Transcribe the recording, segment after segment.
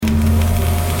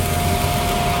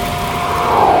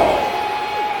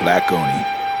Black Oni.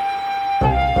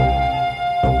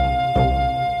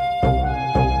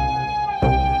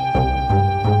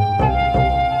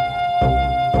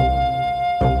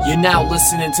 You're now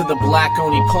listening to the Black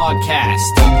Oni Podcast.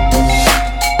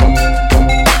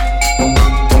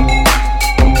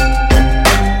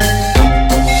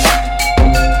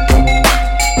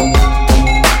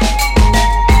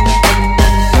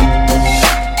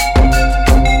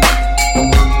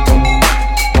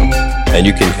 And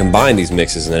you can combine these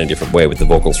mixes in a different way with the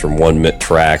vocals from one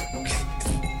track,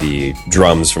 the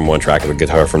drums from one track, or the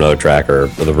guitar from another track, or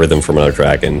the rhythm from another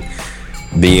track, and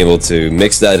being able to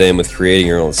mix that in with creating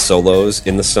your own solos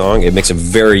in the song. It makes a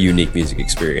very unique music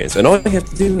experience. And all you have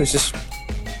to do is just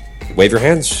wave your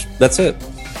hands. That's it.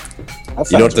 That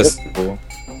you know what this? Cool.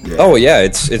 Yeah. Oh yeah,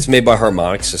 it's made by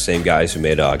Harmonix, the same guys who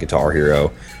made Guitar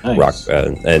Hero, Nice. Rock,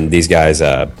 and these guys.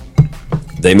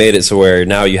 They made it so where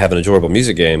now you have an enjoyable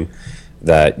music game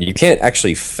that you can't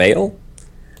actually fail,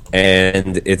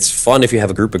 and it's fun if you have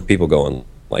a group of people going.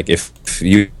 Like if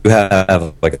you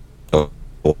have like a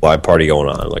live party going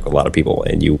on, like a lot of people,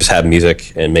 and you just have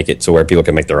music and make it so where people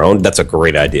can make their own. That's a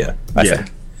great idea. I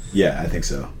think. Yeah, I think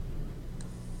so.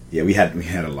 Yeah, we had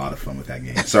a lot of fun with that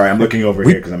game. Sorry, I'm looking over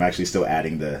here because I'm actually still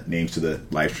adding the names to the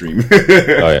live stream.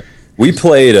 Oh yeah, we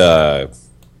played.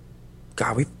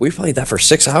 We played that for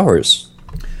 6 hours.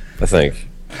 I think.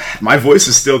 My voice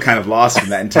is still kind of lost from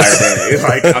that entire day.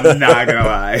 Like, I'm not gonna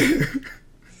lie.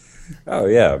 Oh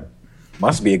yeah,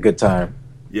 Must be a good time.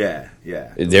 Yeah.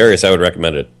 Darius, I would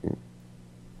recommend it.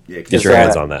 Yeah, Get your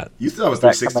hands on that. You still have a Is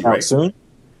that 360, coming out right? soon?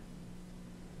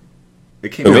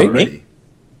 It came Who, out me? already.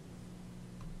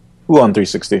 Who on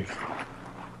 360?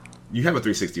 You have a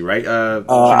 360, right?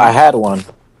 I had one.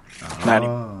 Not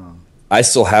even- I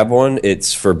still have one.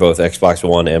 It's for both Xbox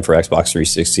One and for Xbox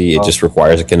 360. It just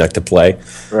requires a Kinect to play.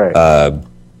 Right.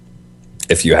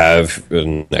 If you have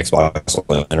an Xbox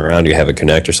and around, you have a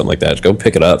Kinect or something like that, go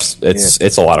pick it up.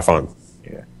 It's a lot of fun.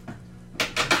 Yeah.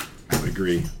 I would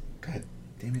agree. God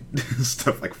damn it.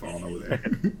 Stuff like falling over there.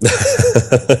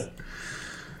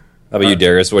 How about you,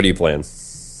 Darius? What are you playing?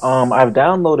 I've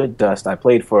downloaded Dust. I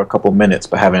played for a couple minutes,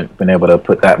 but haven't been able to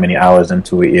put that many hours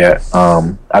into it yet.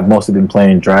 I've mostly been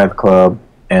playing Drive Club,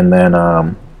 and then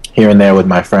here and there with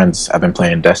my friends, I've been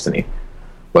playing Destiny.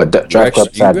 But Drive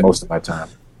Club's had most of my time.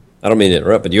 I don't mean to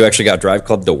interrupt, but you actually got Drive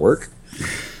Club to work?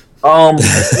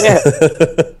 Yeah.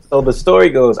 So the story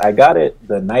goes, I got it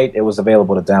the night it was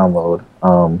available to download.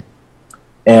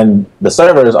 And the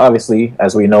servers, obviously,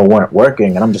 as we know, weren't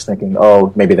working. And I'm just thinking,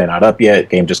 oh, maybe they're not up yet.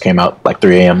 Game just came out like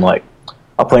 3 a.m. Like,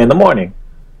 I'll play in the morning.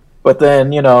 But then,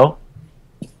 no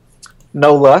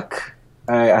luck.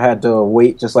 I had to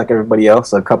wait just like everybody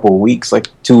else a couple of weeks, like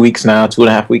 2 weeks now,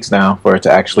 2.5 weeks now, for it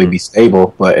to actually be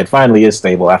stable. But it finally is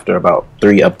stable after about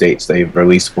 3 updates they've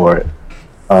released for it.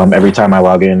 Every time I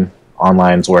log in,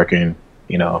 online's working,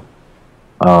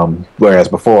 whereas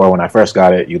before, when I first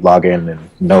got it, you'd log in and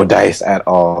no dice at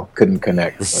all, couldn't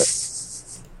connect.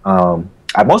 But,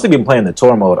 I've mostly been playing the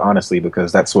tour mode, honestly,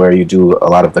 because that's where you do a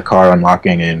lot of the car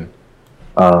unlocking and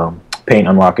paint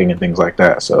unlocking and things like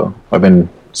that. So I've been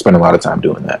spending a lot of time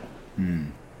doing that.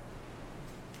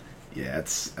 Yeah,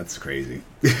 that's crazy.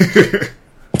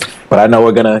 But I know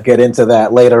we're going to get into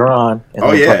that later on.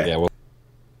 Oh, yeah.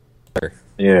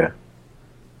 Yeah.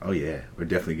 Oh, yeah. We're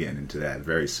definitely getting into that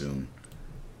very soon.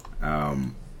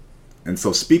 And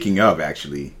so speaking of,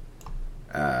 actually,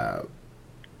 I've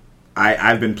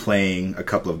been playing a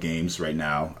couple of games right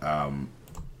now.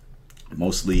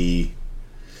 Mostly,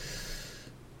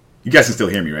 you guys can still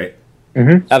hear me, right?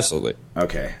 Mm-hmm. Absolutely.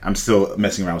 Okay. I'm still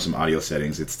messing around with some audio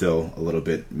settings. It's still a little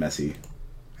bit messy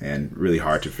and really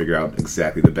hard to figure out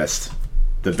exactly the best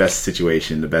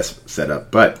situation, the best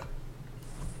setup. But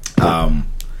I've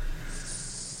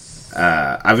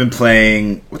been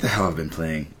playing. What the hell have I been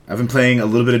playing? I've been playing a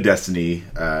little bit of Destiny.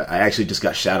 I actually just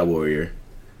got Shadow Warrior,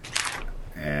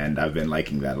 and I've been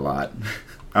liking that a lot.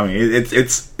 I mean,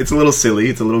 it's a little silly.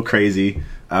 It's a little crazy.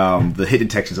 The hit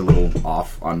detection's a little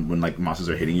off on when like monsters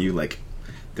are hitting you. Like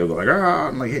they'll go like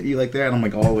I'm like hitting you like that, and I'm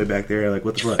like all the way back there. Like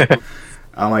what the fuck?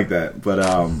 I don't like that. But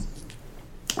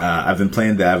I've been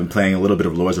playing that. I've been playing a little bit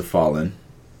of Lords of Fallen.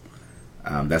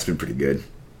 That's been pretty good.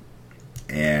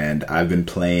 And I've been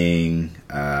playing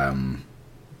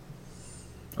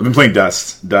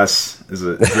Dust. Dust is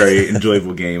a very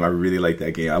enjoyable game. I really like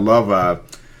that game. I love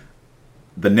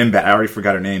the Nimbat. I already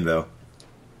forgot her name though.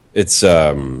 It's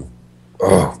oh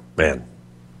man.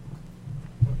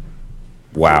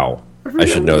 Wow. I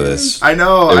should know this. I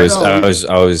know. I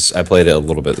played it a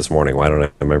little bit this morning. Why don't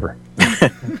I remember?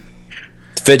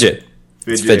 Fidget.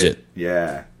 It's Fidget.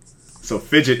 Yeah. So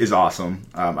Fidget is awesome.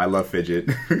 I love Fidget.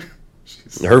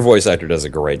 Her voice actor does a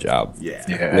great job. Yeah.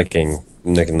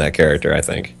 Nicking that character, I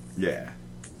think. Yeah,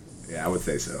 I would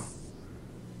say so.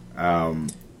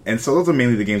 And so those are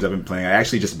mainly the games I've been playing. I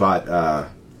actually just bought The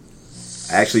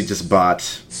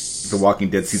Walking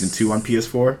Dead Season 2 on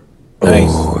PS4. Nice.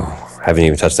 Oh, haven't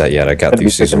even touched that yet. I got through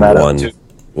Season picking that up, 1 too.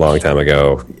 long time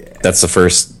ago. Yeah. That's the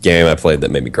first game I played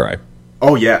that made me cry.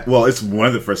 Oh yeah, well, it's one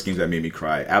of the first games that made me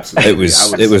cry. Absolutely,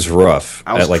 It was rough.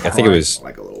 I think it was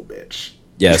like a little bitch.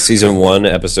 Yeah, Season 1,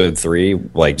 Episode 3,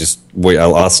 I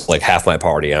lost like half my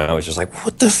party, and I was just like,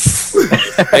 what the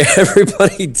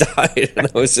everybody died, and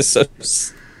I was just so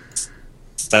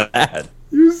sad.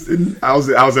 I was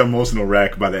an emotional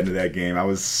wreck by the end of that game. I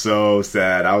was so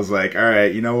sad. I was like, all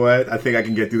right, you know what? I think I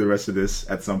can get through the rest of this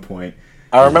at some point.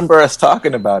 I remember us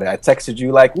talking about it. I texted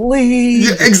you like, leave.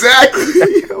 Yeah, exactly.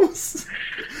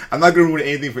 I'm not going to ruin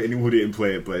anything for anyone who didn't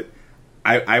play it, but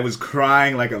I was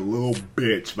crying like a little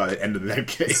bitch by the end of that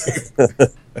game.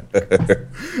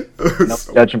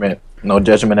 No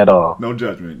judgment at all. No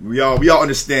judgment. We all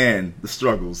understand the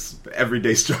struggles, the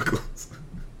everyday struggles.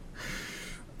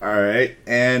 All right,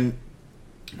 and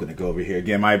I'm gonna go over here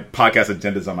again. My podcast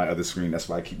agenda is on my other screen. That's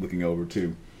why I keep looking over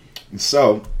too. And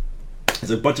so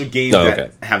there's a bunch of games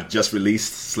that have just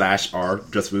released / are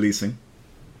just releasing.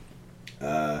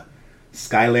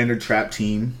 Skylander Trap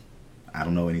Team. I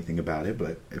don't know anything about it,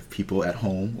 but if people at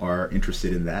home are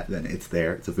interested in that, then it's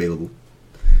there. It's available.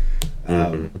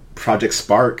 Project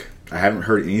Spark. I haven't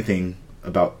heard anything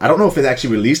about. I don't know if it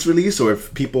actually released or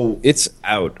if people. It's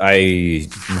out. I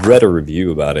read a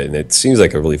review about it, and it seems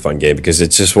like a really fun game because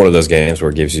it's just one of those games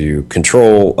where it gives you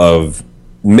control of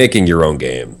making your own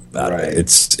game out of it.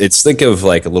 It's think of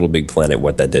like a Little Big Planet,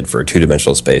 what that did for a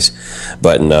 2-dimensional space,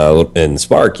 but in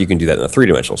Spark you can do that in a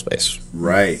 3-dimensional space.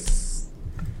 Right.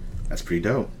 That's pretty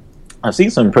dope. I've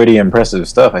seen some pretty impressive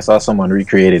stuff. I saw someone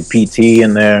recreated PT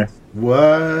in there.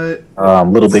 What?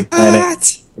 Little Big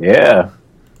Planet. Yeah.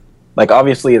 Like,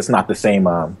 obviously, it's not the same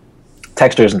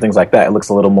textures and things like that. It looks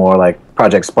a little more like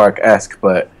Project Spark-esque,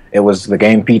 but it was the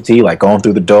game PT, like going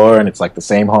through the door, and it's like the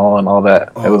same hall and all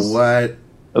that. Oh, what?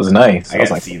 It was nice. I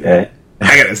gotta see that.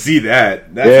 I gotta see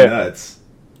that. That's nuts.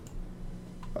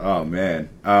 Oh, man.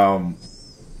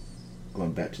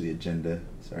 Going back to the agenda.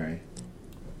 Sorry.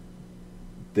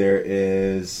 There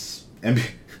is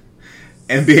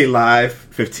NBA Live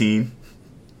 15.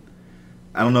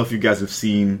 I don't know if you guys have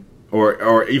seen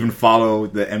or even follow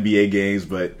the NBA games,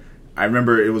 but I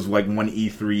remember it was like one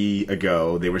E3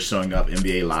 ago. They were showing up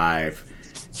NBA Live.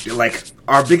 They're like,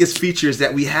 our biggest feature is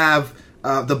that we have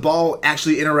the ball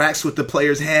actually interacts with the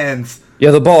player's hands.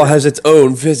 Yeah, the ball has its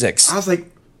own physics. I was like,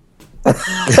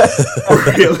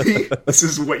 really? This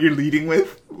is what you're leading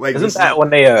with? Like, isn't that when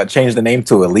they changed the name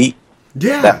to Elite?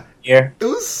 Yeah. It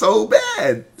was so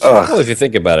bad. Well, if you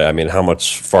think about it, I mean, how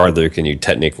much farther can you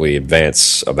technically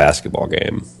advance a basketball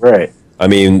game? Right. I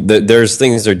mean, there's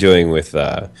things they're doing with,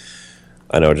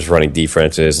 just running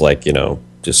defenses, like,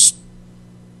 just,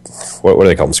 what do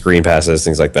they call them? Screen passes,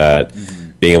 things like that.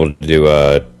 Mm-hmm. Being able to do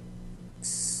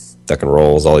duck and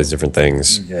rolls, all these different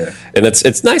things. Yeah. And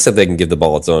it's nice that they can give the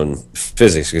ball its own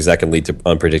physics, because that can lead to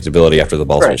unpredictability after the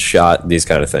ball's been shot, these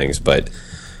kind of things. But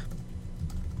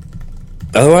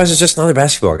otherwise, it's just another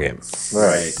basketball game.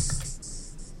 Right.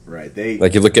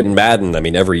 Like, you look at Madden, I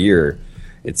mean, every year,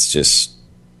 it's just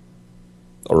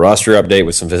a roster update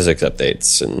with some physics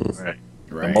updates and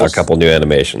a couple new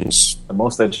animations. The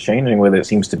most that's changing with it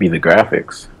seems to be the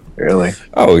graphics, really.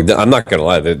 Oh, I'm not going to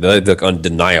lie. They look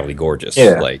undeniably gorgeous.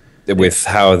 Yeah. Like, with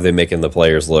how they're making the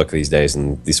players look these days,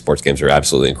 and these sports games are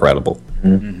absolutely incredible.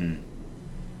 Mm-hmm.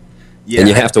 Yeah. And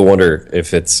you have to wonder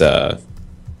if it's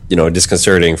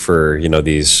disconcerting for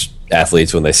these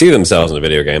athletes when they see themselves in a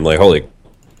video game, like, holy,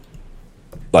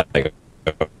 like,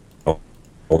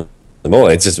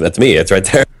 it's just, that's me, it's right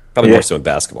there. Probably more so in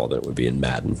basketball than it would be in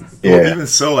Madden. Well, even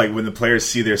so, like, when the players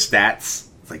see their stats,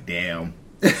 it's like, damn.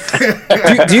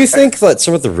 do you think that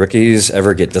some of the rookies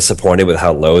ever get disappointed with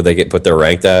how low they get put their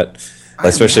ranked at?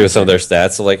 Especially with some of their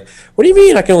stats. So, like, what do you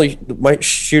mean my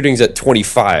shooting's at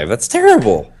 25? That's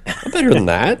terrible. I'm better than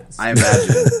that.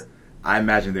 I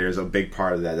imagine there's a big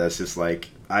part of that that's just like,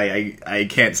 I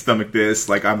can't stomach this.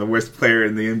 Like, I'm the worst player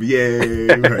in the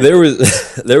NBA.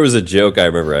 Right? There was a joke I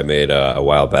remember I made a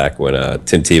while back when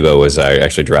Tim Tebow was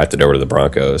actually drafted over to the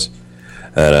Broncos,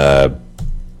 and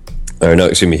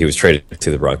he was traded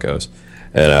to the Broncos,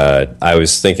 and I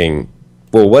was thinking,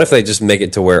 well, what if they just make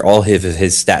it to where all his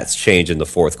stats change in the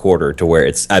fourth quarter to where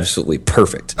it's absolutely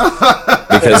perfect?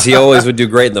 Because he always would do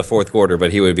great in the fourth quarter,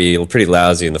 but he would be pretty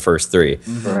lousy in the first three.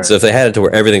 Right. So if they had it to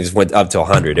where everything just went up to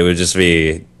 100, it would just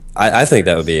be... I think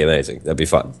that would be amazing. That'd be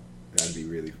fun. That'd be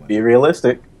really fun. Be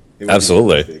realistic. It might be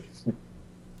Absolutely. realistic.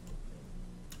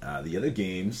 The other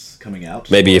games coming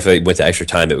out. Maybe if it went to extra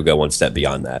time, it would go one step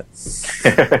beyond that.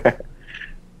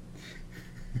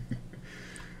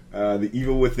 The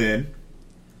Evil Within.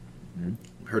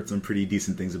 Heard some pretty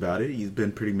decent things about it. He's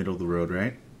been pretty middle of the road,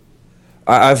 right?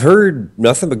 I've heard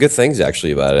nothing but good things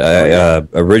actually about it.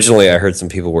 Originally, I heard some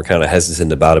people were kind of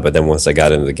hesitant about it, but then once I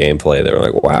got into the gameplay, they were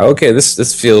like, "Wow, okay,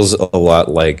 this feels a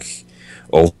lot like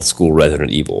old school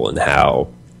Resident Evil," and how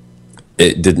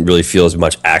it didn't really feel as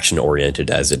much action oriented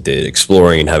as it did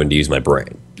exploring and having to use my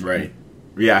brain. Right.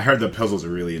 Yeah, I heard the puzzles are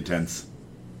really intense.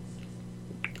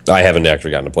 I haven't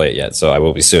actually gotten to play it yet, so I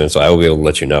will be soon. So I will be able to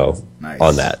let you know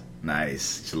on that.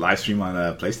 Nice. You should live stream on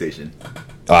PlayStation.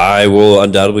 I will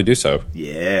undoubtedly do so.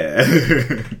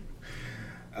 Yeah.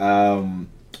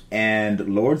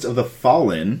 And Lords of the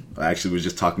Fallen. I actually was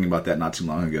just talking about that not too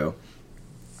long ago.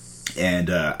 And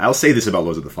I'll say this about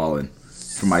Lords of the Fallen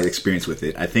from my experience with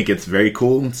it. I think it's very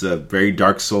cool. It's a very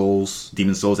Dark Souls,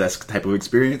 Demon Souls-esque type of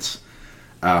experience.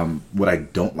 What I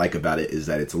don't like about it is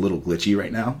that it's a little glitchy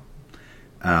right now.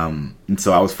 And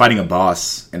so I was fighting a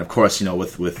boss, and of course, you know,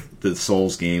 with the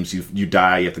Souls games, you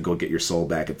die, you have to go get your soul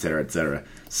back, etc., etc.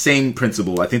 Same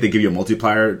principle. I think they give you a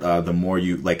multiplier. The more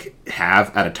you like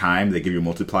have at a time, they give you a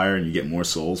multiplier, and you get more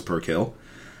souls per kill.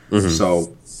 Mm-hmm.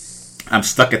 So I'm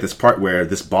stuck at this part where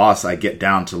this boss, I get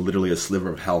down to literally a sliver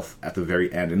of health at the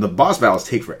very end, and the boss battles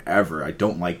take forever. I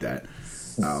don't like that.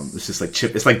 It's just like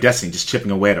it's like Destiny, just chipping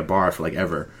away at a bar for like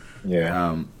ever.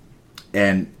 Yeah.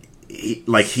 And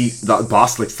the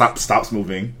boss like stops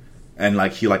moving, and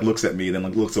like he like looks at me, then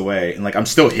like looks away, and like I'm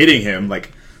still hitting him,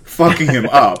 like fucking him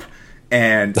up,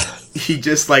 and he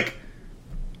just like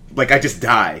I just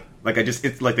die, like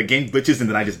it's like the game glitches, and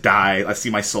then I just die. I see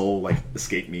my soul like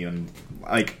escape me, and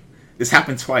like this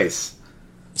happened twice.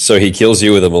 So he kills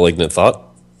you with a malignant thought?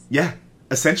 Yeah,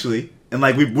 essentially. And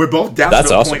like we're both down That's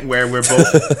to the awesome. point where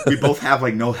we both have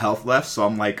like no health left. So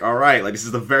I'm like, all right, like this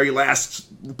is the very last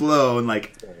blow. And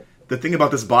like the thing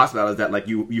about this boss battle is that like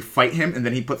you fight him, and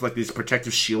then he puts like this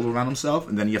protective shield around himself,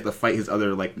 and then you have to fight his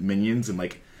other like minions. And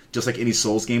like just like any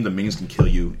Souls game, the minions can kill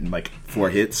you in like 4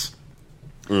 hits.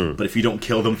 But if you don't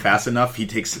kill them fast enough, he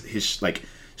takes his like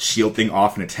shield thing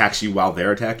off and attacks you while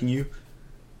they're attacking you.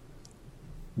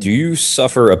 Do you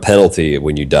suffer a penalty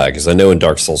when you die? Because I know in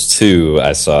Dark Souls 2,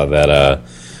 I saw that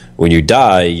when you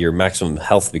die, your maximum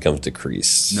health becomes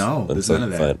decreased. No, there's none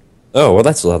of that. Oh, well,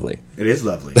 that's lovely. It is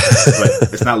lovely,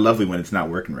 but it's not lovely when it's not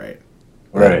working right.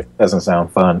 Right. Doesn't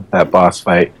sound fun, that boss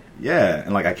fight. Yeah,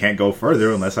 and like I can't go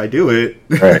further unless I do it.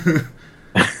 Right.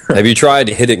 Have you tried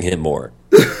hitting him more?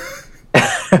 You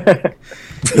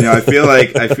know, I feel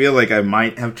like I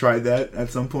might have tried that at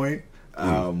some point.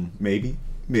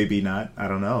 Maybe not. I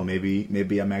don't know.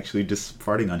 Maybe I'm actually just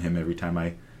farting on him every time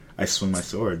I swing my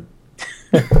sword.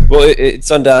 Well, it's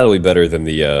undoubtedly better than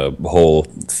the whole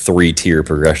 3-tier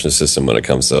progression system when it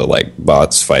comes to like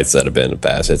boss fights that have been in the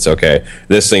past. It's okay.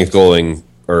 This thing's going,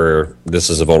 or this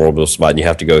is a vulnerable spot, and you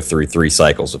have to go through 3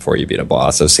 cycles before you beat a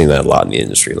boss. I've seen that a lot in the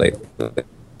industry lately.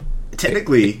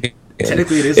 Technically, it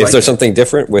is. If like there's something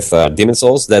different with Demon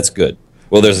Souls, that's good.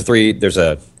 Well,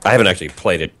 I haven't actually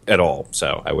played it at all,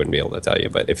 so I wouldn't be able to tell you.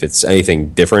 But if it's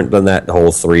anything different than that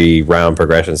whole 3-round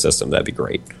progression system, that'd be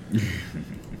great.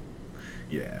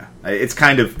 Yeah, it's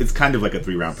kind of like a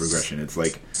 3-round progression. It's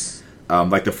like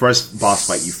the first boss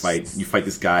fight you fight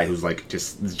this guy who's like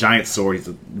just this giant sword. He's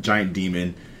a giant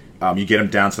demon. You get him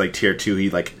down to like tier 2. He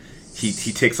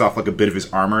takes off like a bit of his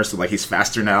armor, so like he's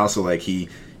faster now. So like he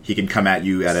can come at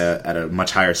you at a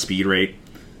much higher speed rate.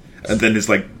 And then there's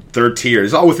like 3rd tier.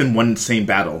 It's all within one same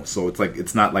battle, so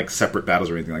it's not like separate battles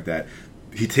or anything like that.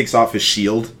 He takes off his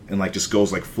shield and like just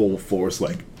goes like full force,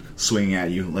 like swinging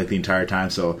at you like the entire time.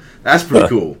 So that's pretty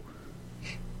cool.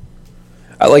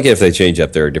 I like it if they change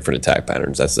up their different attack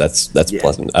patterns. That's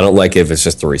pleasant. I don't like it if it's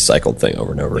just a recycled thing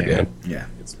over and over again. Yeah,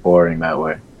 It's boring that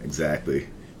way. exactly.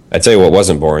 I tell you what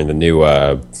wasn't boring: the new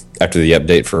after the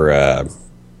update for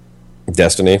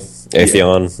Destiny,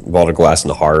 Atheon, Vault of Glass, and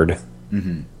the Hard.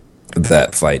 Mm-hmm.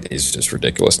 That fight is just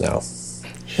ridiculous now.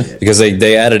 Shit. Because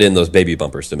they added in those baby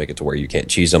bumpers to make it to where you can't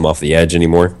cheese them off the edge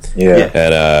anymore. Yeah.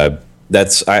 And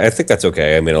I think that's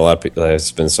okay. I mean, a lot of people,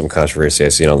 there's been some controversy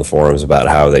I've seen on the forums about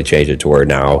how they changed it to where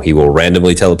now he will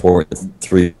randomly teleport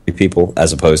 3 people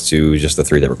as opposed to just the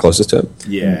 3 that were closest to him.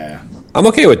 Yeah. I'm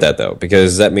okay with that though,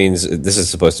 because that means this is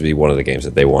supposed to be one of the games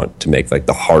that they want to make like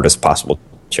the hardest possible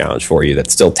challenge for you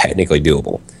that's still technically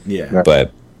doable. Yeah.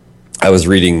 But I was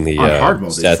reading the on hard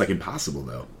mode, it's like impossible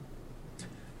though.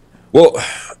 Well,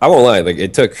 I won't lie. Like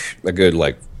it took a good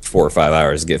 4 or 5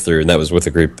 hours to get through, and that was with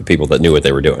a group of people that knew what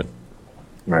they were doing.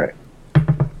 Right.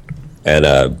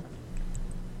 And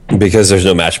because there's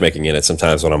no matchmaking in it.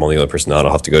 Sometimes when I'm only the only person on,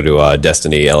 I'll have to go to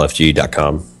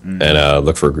DestinyLFG.com and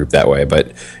look for a group that way.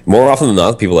 But more often than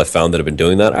not, the people I've found that have been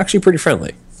doing that are actually pretty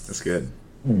friendly. That's good.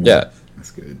 Yeah.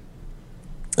 That's good.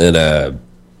 And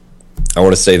I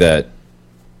want to say that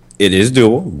it is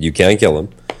doable. You can kill him.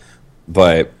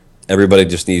 But everybody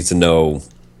just needs to know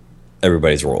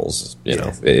everybody's roles. You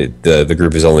know, the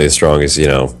group is only as strong as,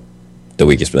 the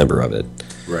weakest member of it.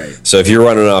 Right. So if you're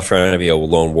running off trying to be a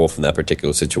lone wolf in that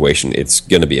particular situation, it's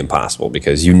going to be impossible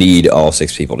because you need all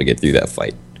 6 people to get through that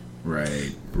fight.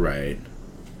 Right.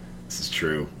 This is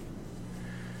true.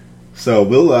 So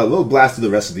we'll blast through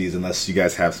the rest of these unless you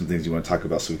guys have some things you want to talk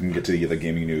about so we can get to the other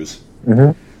gaming news.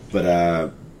 Mm-hmm.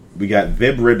 But we got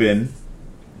Vib Ribbon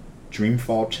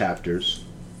Dreamfall Chapters,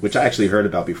 which I actually heard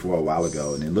about before a while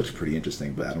ago, and it looks pretty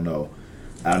interesting, but I don't know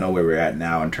where we're at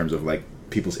now in terms of like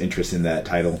people's interest in that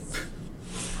title.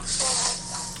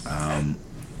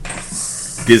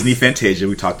 Disney Fantasia,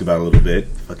 we talked about a little bit.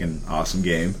 Fucking awesome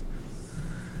game.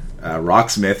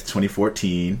 Rocksmith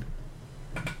 2014.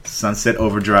 Sunset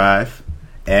Overdrive.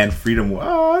 And Freedom.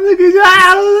 Oh, look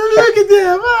at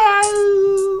them.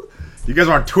 Oh. You guys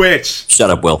are on Twitch. Shut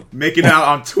up, Will. Making out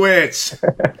on Twitch.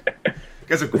 You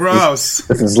guys are gross.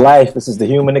 This is life. This is the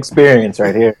human experience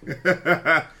right here.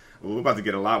 Well, we're about to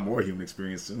get a lot more human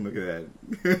experience soon. Look at that.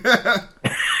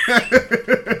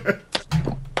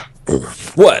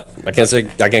 What? I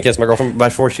can't kiss my girlfriend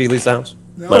before she leaves the house?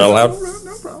 Am I not allowed?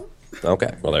 No problem.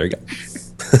 Okay, well, there you go.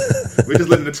 We're just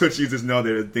letting the Twitch users know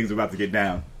that things are about to get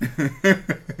down.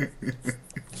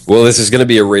 Well, this is going to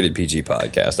be a rated PG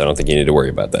podcast. I don't think you need to worry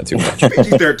about that too much.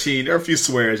 PG-13. There are a few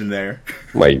swears in there.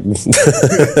 Wait.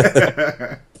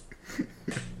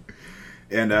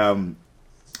 And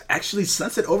actually,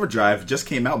 Sunset Overdrive just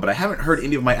came out, but I haven't heard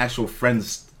any of my actual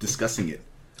friends discussing it.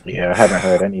 Yeah, I haven't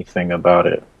heard anything about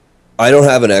it. I don't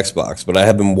have an Xbox, but I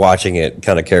have been watching it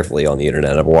kind of carefully on the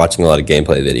internet. I've been watching a lot of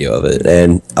gameplay video of it,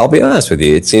 and I'll be honest with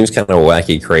you, it seems kind of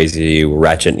wacky, crazy,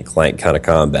 Ratchet and Clank kind of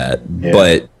combat,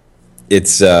 but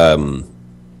it's it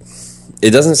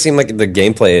doesn't seem like the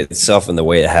gameplay itself and the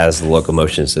way it has the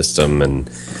locomotion system, and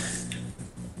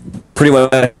pretty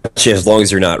much as long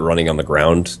as you're not running on the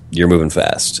ground, you're moving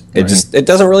fast. It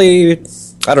doesn't really,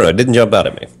 I don't know, it didn't jump out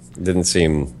at me. It didn't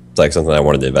seem like something I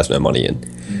wanted to invest my money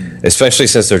in. Especially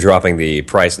since they're dropping the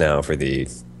price now for the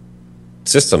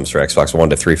systems for Xbox One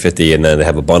to $350, and then they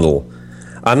have a bundle.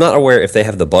 I'm not aware if they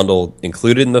have the bundle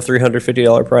included in the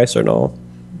 $350 price or no.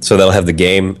 So they'll have the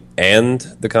game and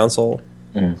the console,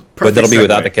 but that'll be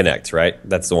without the Kinect, right?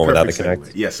 That's the one without the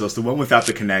Kinect. Yeah, so it's the one without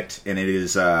the Kinect, and it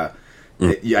is. I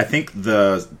think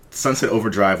the Sunset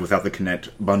Overdrive without the Kinect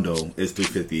bundle is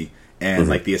 $350. And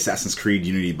like the Assassin's Creed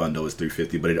Unity bundle is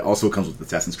 $350, but it also comes with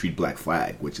Assassin's Creed Black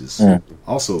Flag, which is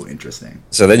also interesting.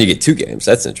 So then you get 2 games.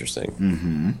 That's interesting.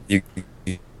 Mm-hmm. You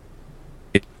get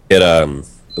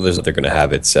there's what they're going to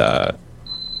have. It's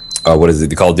what is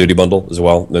it? The Call of Duty bundle as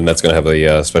well. Then that's going to have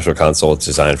a special console. It's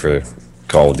designed for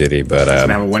Call of Duty, but it's going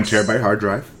to have a 1 terabyte hard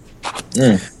drive.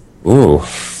 Ooh,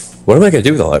 what am I going to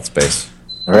do with all that space?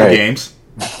 Right. Games.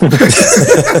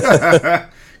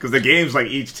 Because the games like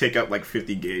each take up like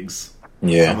 50 gigs.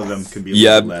 Yeah. Some of them can be a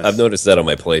little less. I've noticed that on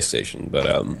my PlayStation, but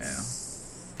I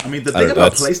mean, the thing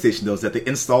about PlayStation though is that it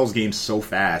installs games so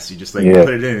fast. You just like put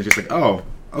it in, it's just like, oh,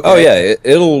 okay. Oh yeah,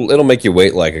 it'll make you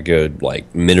wait like a good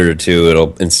like minute or two.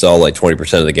 It'll install like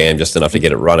 20% of the game, just enough to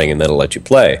get it running, and then it'll let you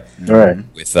play. Right.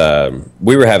 With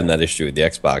we were having that issue with the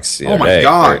Xbox the other day.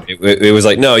 God! It was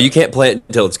like, no, you can't play it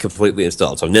until it's completely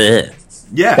installed. So nah.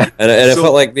 Yeah, and it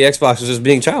felt like the Xbox was just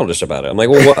being childish about it. I'm like,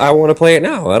 well, I want to play it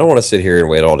now. I don't want to sit here and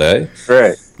wait all day.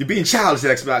 Right. You're being childish,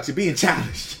 Xbox. You're being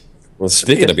childish. Well,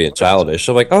 speaking of being childish,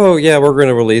 I'm like, oh yeah, we're going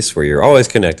to release where you're always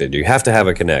connected. You have to have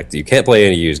a Kinect. You can't play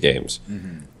any used games.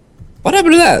 Mm-hmm. What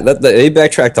happened to that? They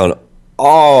backtracked on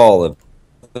all of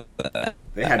that.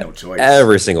 They had no choice.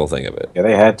 Every single thing of it. Yeah,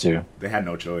 they had to. They had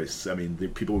no choice. I mean,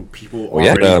 people.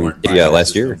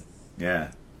 Last year.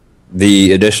 Yeah.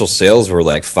 The initial sales were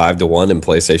like 5-1 in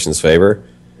PlayStation's favor.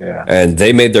 Yeah. And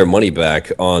they made their money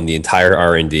back on the entire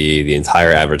R&D, the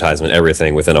entire advertisement,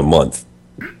 everything within a month.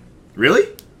 Really?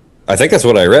 I think that's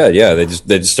what I read. Yeah, they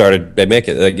just started. They make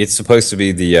it like it's supposed to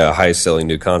be the highest selling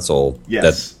new console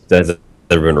that's ever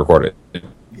been recorded.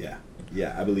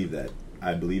 Yeah, I believe that.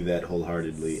 I believe that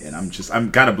wholeheartedly, and I'm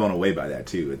kind of blown away by that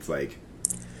too. It's like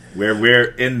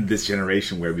we're in this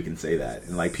generation where we can say that,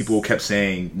 and like people kept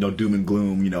saying, doom and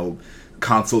gloom.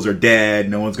 Consoles are dead.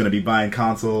 No one's going to be buying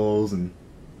consoles, and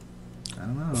I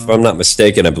don't know. If I'm not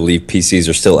mistaken, I believe PCs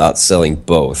are still outselling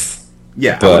both.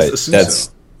 Yeah, but I would assume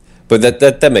so. But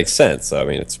that makes sense. I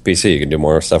mean, it's PC. You can do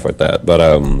more stuff with that. But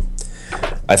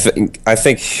I think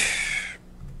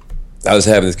I was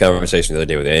having this conversation the other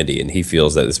day with Andy, and he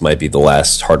feels that this might be the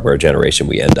last hardware generation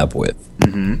we end up with.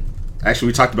 Actually,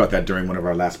 we talked about that during one of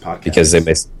our last podcasts. Because they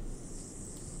may...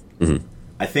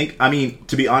 I mean,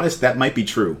 to be honest, that might be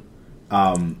true.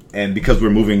 And because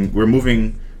we're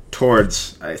moving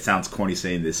towards, it sounds corny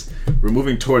saying this, we're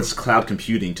moving towards cloud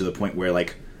computing to the point where,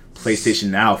 like, PlayStation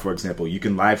Now, for example, you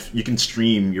can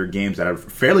stream your games at a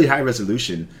fairly high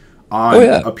resolution on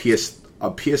a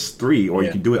PS3, or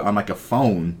you can do it on like a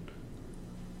phone.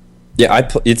 Yeah,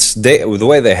 the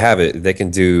way they have it, they can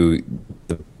do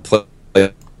the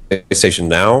PlayStation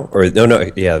Now, or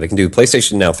they can do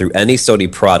PlayStation Now through any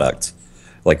Sony product,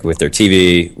 like with their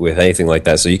TV, with anything like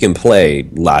that. So you can play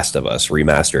Last of Us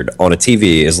remastered on a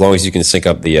TV as long as you can sync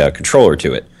up the controller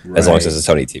to it. Right. As long as it's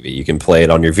a Sony TV, you can play it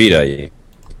on your Vita. You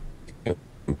can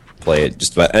play it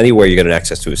just about anywhere you get an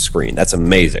access to a screen. That's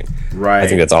amazing. Right. I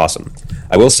think that's awesome.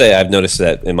 I will say I've noticed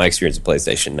that in my experience with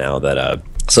PlayStation Now that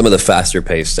some of the faster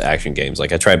paced action games,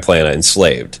 like I tried playing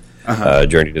Enslaved.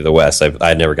 Journey to the West. I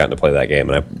had never gotten to play that game,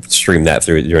 and I streamed that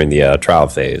through during the trial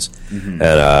phase.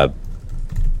 And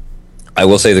I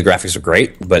will say the graphics are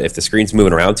great, but if the screen's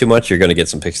moving around too much, you're going to get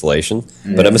some pixelation.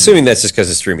 But I'm assuming that's just because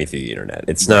it's streaming through the internet.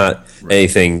 It's not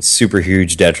anything super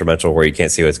huge detrimental where you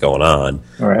can't see what's going on.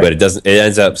 But it doesn't. It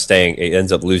ends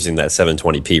up losing that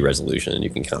 720p resolution, and you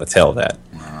can kind of tell that.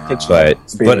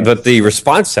 But the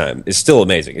response time is still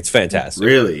amazing. It's fantastic.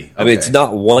 Really? Okay. I mean, it's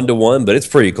not 1-to-1, but it's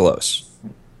pretty close.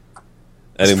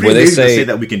 I mean, when they say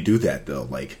that we can do that, though,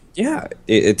 like, yeah,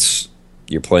 it's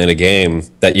you're playing a game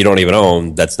that you don't even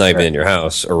own, that's not even in your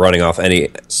house, or running off any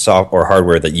software or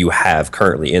hardware that you have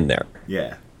currently in there.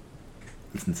 Yeah,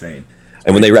 it's insane.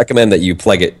 And when they recommend that you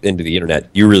plug it into the internet,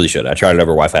 you really should. I tried it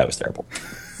over Wi-Fi; it was terrible.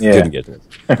 Couldn't get to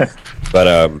it.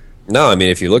 But no, I mean,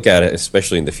 if you look at it,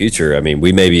 especially in the future, I mean,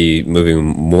 we may be moving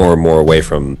more and more away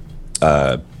from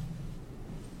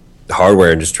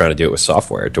hardware and just trying to do it with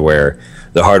software, to where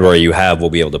the hardware you have will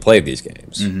be able to play these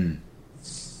games.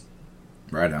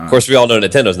 Right on. Of course, we all know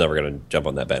Nintendo's never going to jump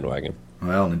on that bandwagon.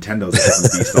 Well, Nintendo's a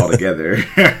different beast altogether.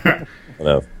 I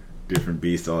know. Different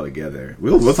beast altogether.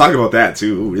 We'll talk about that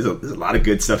too. There's a lot of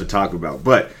good stuff to talk about.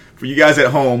 But for you guys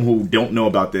at home who don't know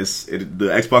about this, the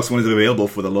Xbox One is available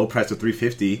for the low price of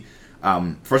 $350.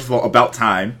 First of all, about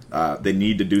time. They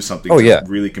need to do something to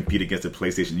really compete against the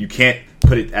PlayStation. You can't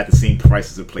put it at the same price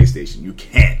as a PlayStation. You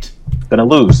can't. Gonna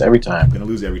lose every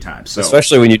time. So,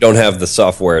 especially when you don't have the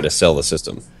software to sell the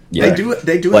system. Yeah.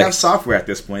 They do have software at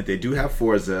this point. They do have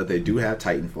Forza. They do have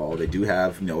Titanfall. They do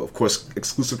have, of course,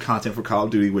 exclusive content for Call of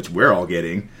Duty, which we're all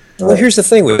getting. Well, here's the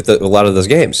thing with a lot of those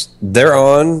games. They're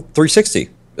on 360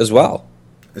 as well.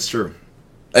 It's true.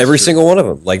 Every single one of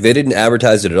them. Like, they didn't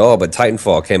advertise it at all, but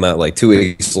Titanfall came out like 2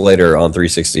 weeks later on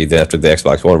 360 after the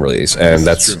Xbox One release, and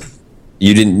that's true.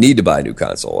 You didn't need to buy a new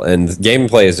console, and the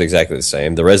gameplay is exactly the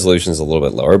same. The resolution is a little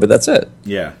bit lower, but that's it.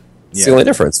 Yeah, it's the only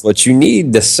difference. What you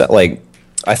need to set, like,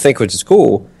 I think, which is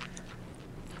cool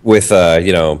with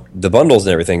the bundles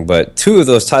and everything, but 2 of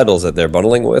those titles that they're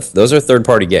bundling with, those are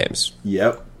third-party games.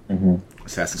 Yep.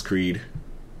 Assassin's Creed.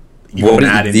 You want to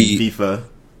add in FIFA.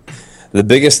 The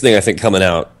biggest thing I think coming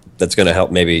out that's going to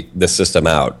help maybe this system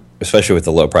out, especially with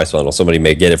the low price bundle, somebody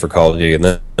may get it for Call of Duty and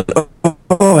then,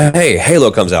 hey, Halo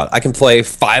comes out. I can play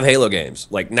 5 Halo games,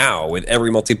 like now, with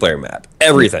every multiplayer map.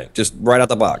 Everything, just right out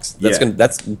the box.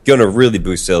 That's gonna really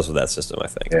boost sales with that system, I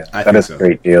think. Yeah, that is a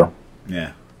great deal.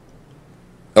 Yeah.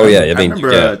 Oh, yeah. I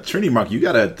remember, Trinity Mark, you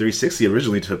got a 360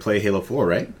 originally to play Halo 4,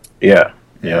 right? Yeah.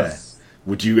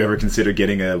 Would you ever consider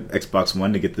getting a Xbox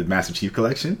One to get the Master Chief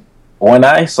Collection? When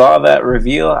I saw that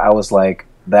reveal, I was like,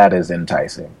 that is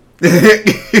enticing. We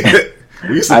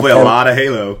used to play a lot of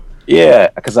Halo. Yeah,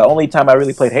 because the only time I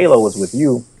really played Halo was with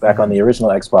you back on the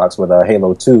original Xbox with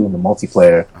Halo 2, the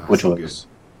multiplayer, which was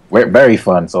very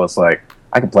fun. So it's like,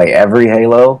 I can play every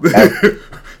Halo.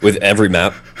 With every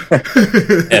map.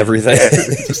 Everything.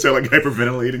 Just so like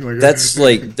hyperventilating. That's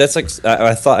like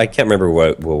I thought, I can't remember what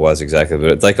it was exactly,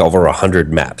 but it's like over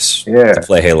 100 maps to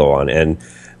play Halo on. And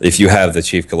if you have the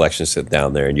Chief Collection sit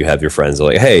down there and you have your friends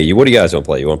like, hey, what do you guys want to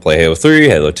play? You want to play Halo 3,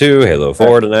 Halo 2, Halo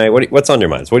 4 tonight? What's on your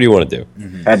minds? What do you want to do?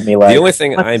 The only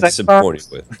thing I'm disappointed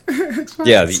with,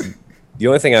 the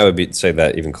only thing I would say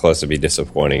that even close to be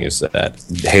disappointing is that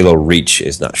Halo Reach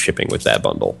is not shipping with that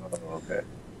bundle.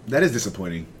 That is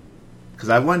disappointing, because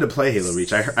I wanted to play Halo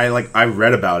Reach. I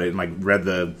read about it and read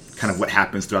the kind of what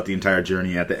happens throughout the entire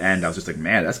journey. At the end, I was just like,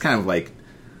 man, that's kind of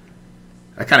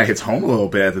that kind of hits home a little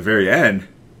bit at the very end.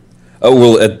 Oh,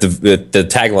 well, the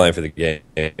tagline for the game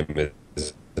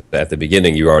is at the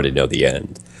beginning, you already know the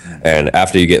end. And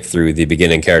after you get through the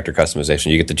beginning character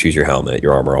customization, you get to choose your helmet,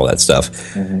 your armor, all that stuff.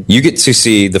 Mm-hmm. You get to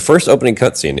see the first opening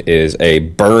cutscene is a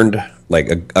burned, like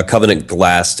a Covenant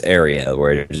glassed area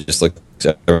where it just looks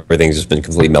everything's just been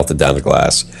completely melted down to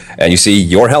glass. And you see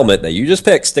your helmet that you just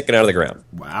picked sticking out of the ground.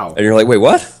 Wow. And you're like, wait,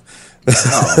 what?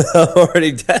 Wow. I'm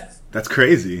already dead. That's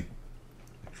crazy.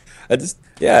 And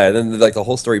then like the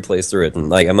whole story plays through it. And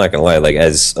like, I'm not going to lie, like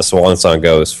as a swan song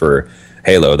goes for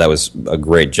Halo, that was a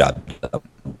great job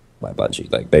by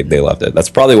Bungie. Like they loved it. That's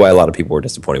probably why a lot of people were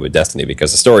disappointed with Destiny,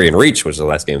 because the story in Reach, which was the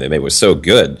last game they made, was so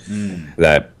good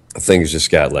that things just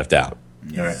got left out.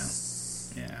 Yeah.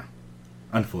 Yeah.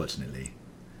 Unfortunately.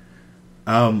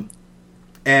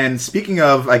 And speaking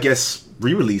of, I guess,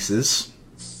 re-releases,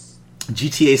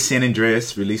 GTA San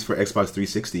Andreas released for Xbox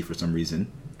 360 for some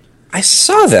reason. I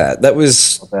saw that. That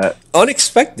was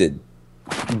unexpected.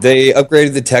 They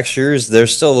upgraded the textures.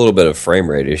 There's still a little bit of frame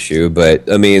rate issue,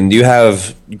 but I mean, you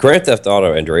have Grand Theft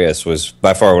Auto Andreas was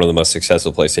by far one of the most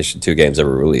successful PlayStation 2 games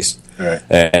ever released. Right.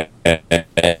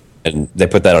 And they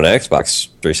put that on Xbox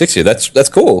 360. That's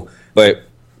cool, but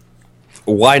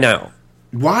why now?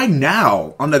 Why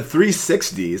now on the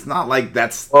 360? It's not like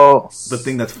that's the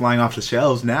thing that's flying off the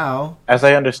shelves now. As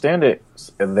I understand it,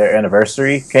 their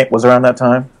anniversary was around that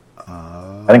time.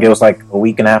 I think it was like a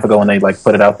week and a half ago when they like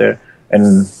put it out there,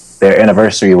 and their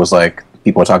anniversary was like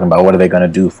people were talking about what are they going to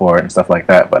do for it and stuff like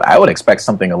that. But I would expect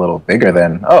something a little bigger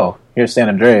than here's San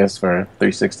Andreas for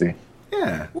 360.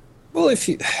 Yeah. Well,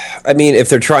 if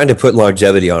they're trying to put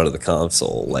longevity onto the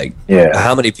console, like,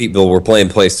 how many people were playing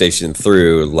PlayStation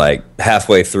through, like,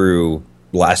 halfway through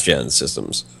last gen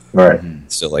systems? Right.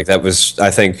 So, like, that was, I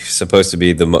think, supposed to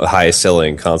be the highest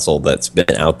selling console that's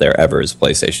been out there ever is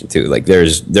PlayStation 2. Like,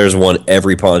 there's one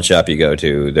every pawn shop you go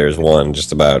to. There's one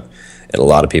just about in a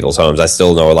lot of people's homes. I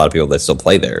still know a lot of people that still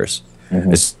play theirs.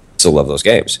 I still love those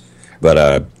games.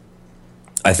 But,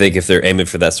 I think if they're aiming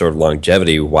for that sort of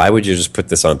longevity, why would you just put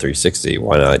this on 360?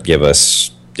 Why not give us,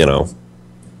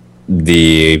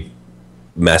 the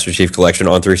Master Chief Collection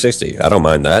on 360? I don't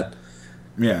mind that.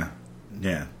 Yeah.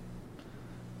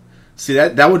 See,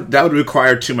 that would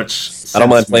require too much sense. I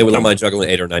don't mind juggling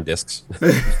 8 or 9 discs.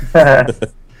 I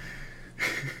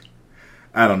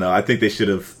don't know. I think they should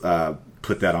have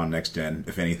put that on next gen,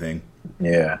 if anything.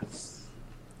 Yeah.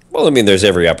 Well, I mean, there's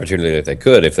every opportunity that they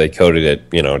could if they coded it.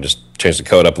 Just change the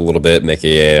code up a little bit, make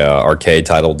a arcade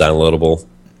title downloadable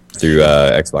through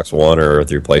Xbox One or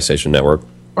through PlayStation Network,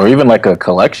 or even like a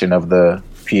collection of the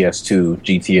PS2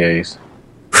 GTAs.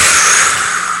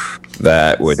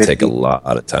 That would take a lot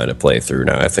of time to play through.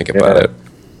 Now I think about it.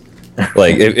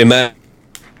 Like,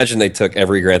 imagine they took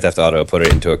every Grand Theft Auto, put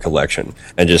it into a collection,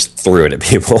 and just threw it at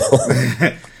people.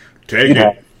 Take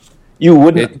it. You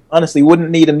wouldn't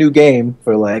need a new game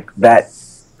for like that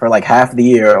for like half the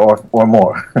year or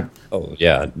more. Oh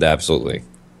yeah, absolutely.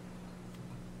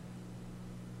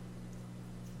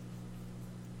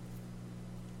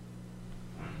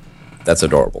 That's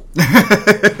adorable.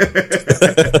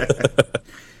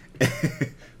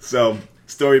 So,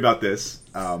 story about this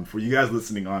for you guys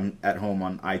listening at home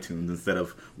on iTunes instead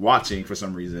of watching for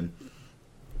some reason.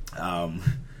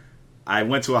 I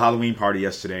went to a Halloween party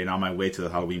yesterday, and on my way to the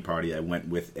Halloween party, I went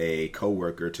with a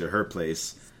coworker to her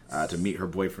place to meet her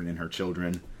boyfriend and her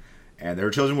children. And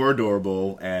her children were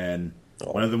adorable, and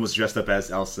one of them was dressed up as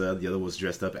Elsa, the other was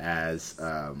dressed up as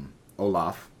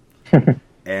Olaf.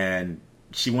 And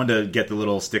she wanted to get the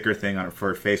little sticker thing on for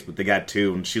her face, but they got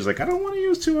 2, and she was like, I don't want to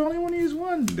use 2, I only want to use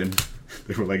 1. And then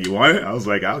they were like, you want it? I was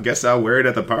like, I guess I'll wear it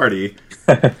at the party.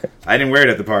 I didn't wear it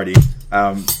at the party.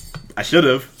 I should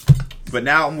have. But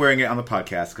now I'm wearing it on the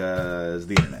podcast because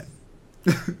the internet.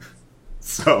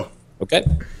 So okay,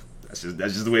 that's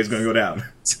just the way it's going to go down.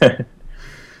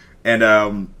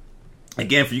 And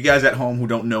again, for you guys at home who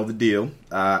don't know the deal,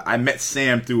 I met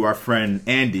Sam through our friend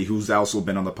Andy, who's also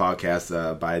been on the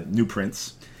podcast by New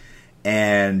Prince.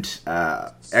 And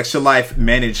Extra Life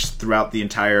managed throughout the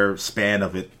entire span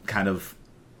of it kind of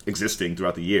existing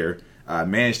throughout the year,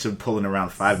 managed to pull in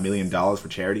around $5 million for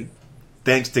charity,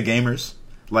 thanks to gamers.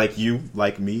 Like you,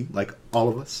 like me, like all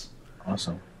of us.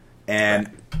 Awesome. And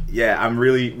yeah, I'm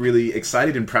really, really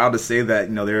excited and proud to say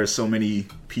that, there are so many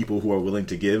people who are willing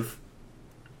to give,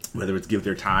 whether it's give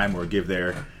their time or give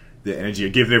their energy or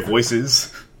give their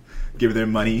voices, give their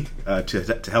money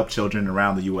to help children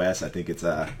around the U.S. I think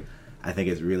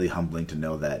it's really humbling to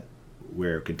know that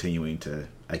we're continuing to,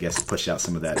 I guess, push out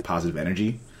some of that positive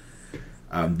energy.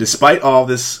 Despite all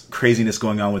this craziness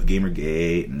going on with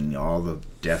Gamergate and all the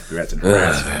death threats and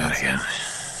harassment.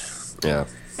 Yeah.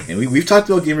 And we've talked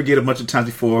about Gamergate a bunch of times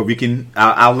before.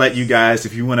 I'll let you guys,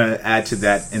 if you want to add to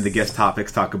that in the guest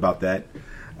topics, talk about that.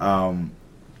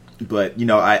 But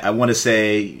I want to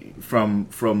say from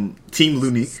Team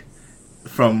Lunique,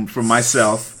 from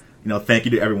myself, thank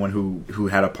you to everyone who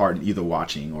had a part in either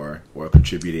watching or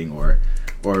contributing or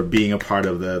being a part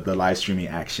of the live streaming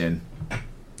action.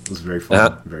 It was very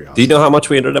fun, very awesome. Do you know how much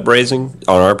we ended up raising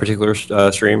on our particular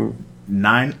stream?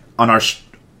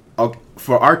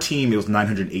 For our team, it was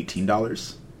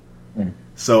 $918.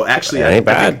 So actually, ain't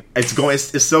bad.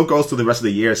 It still goes through the rest of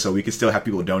the year, so we can still have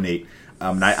people donate.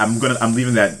 And I'm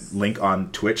leaving that link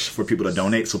on Twitch for people to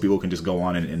donate, so people can just go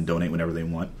on and donate whenever they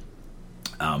want.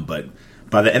 But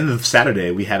by the end of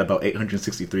Saturday, we had about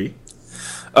 863.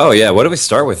 Oh yeah, what did we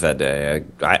start with that day?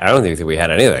 I don't think we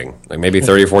had anything. Like maybe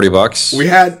 $30 or $40. We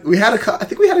had I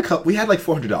think we had a couple. We had like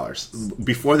 $400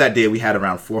 before that day. We had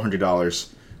around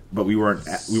 $400, but we weren't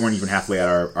even halfway at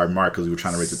our mark because we were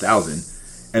trying to raise 1,000.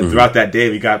 And throughout that day,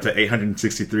 we got to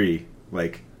 863.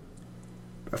 Like,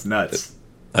 that's nuts.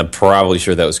 I'm probably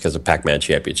sure that was because of Pac-Man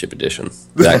Championship Edition.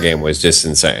 That game was just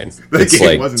insane.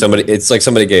 It's like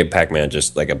somebody gave Pac-Man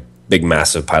just like a big,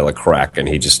 massive pile of crack, and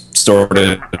he just stored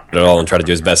it all and tried to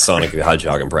do his best Sonic the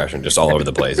Hedgehog impression just all over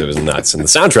the place. It was nuts, and the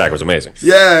soundtrack was amazing.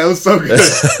 Yeah, it was so good.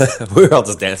 We were all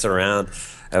just dancing around,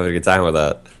 having a good time with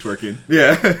that. Twerking.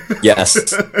 Yeah.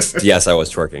 Yes, I was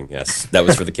twerking. Yes, that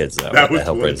was for the kids though. That was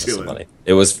helped for raise the some money.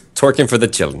 It was twerking for the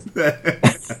children.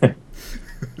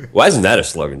 Why isn't that a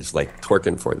slogan? Just like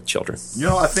twerking for the children.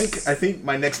 I think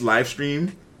my next live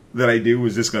stream that I do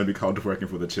is just going to be called Twerking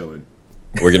for the Children.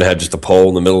 We're going to have just a poll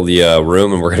in the middle of the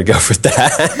room, and we're going to go for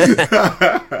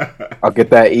that. I'll get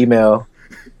that email.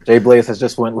 Jay Blaze has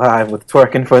just went live with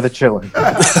Twerking for the Children.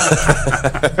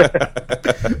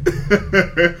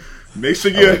 Make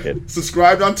sure you're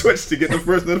subscribed on Twitch to get the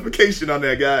first notification on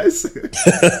there, guys.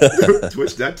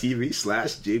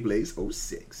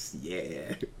 Twitch.tv/JBlaze06.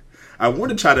 Yeah. I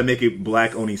wanted to try to make it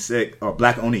Black Oni 6 or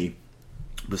Black Oni,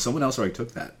 but someone else already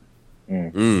took that.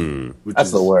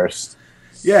 That's the worst.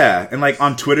 Yeah, and like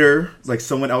on Twitter, like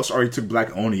someone else already took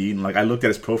Black Oni, and like I looked at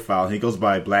his profile, and he goes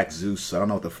by Black Zeus. So I don't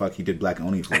know what the fuck he did Black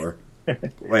Oni for.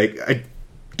 Like I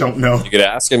don't know. You could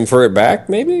ask him for it back,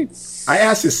 maybe. I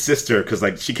asked his sister because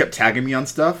like she kept tagging me on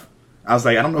stuff. I was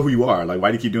like, I don't know who you are. Like, why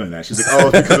do you keep doing that? She's like,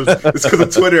 oh, it's because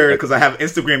of Twitter. Because I have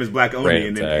Instagram is Black Oni,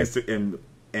 and then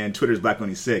and Twitter's Black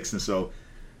Oni 6, and so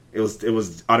it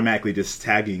was automatically just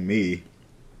tagging me.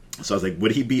 So I was like,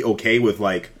 would he be okay with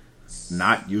like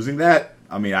not using that?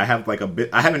 I mean, I have like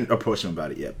I haven't approached him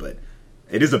about it yet, but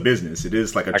it is a business. It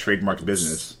is like a trademarked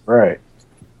business, right?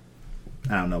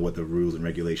 I don't know what the rules and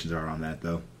regulations are on that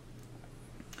though.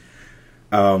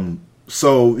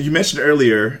 So you mentioned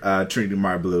earlier, Trinity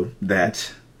Marblue,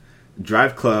 that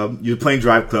Drive Club. You were playing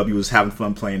Drive Club. You was having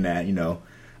fun playing that,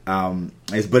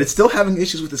 but it's still having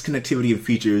issues with its connectivity and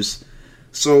features.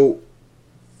 So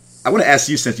I want to ask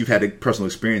you, since you've had a personal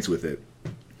experience with it,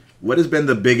 what has been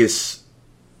the biggest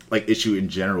like issue in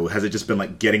general? Has it just been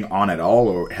like getting on at all,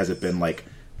 or has it been like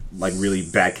really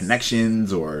bad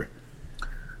connections, or?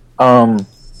 I'll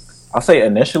say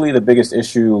initially the biggest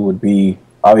issue would be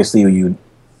obviously you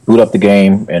boot up the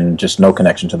game and just no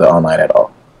connection to the online at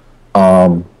all.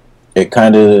 It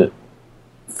kind of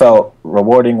felt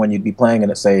rewarding when you'd be playing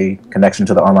and it say connection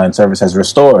to the online service has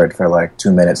restored for like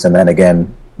 2 minutes and then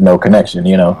again no connection,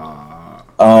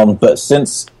 but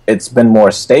since it's been more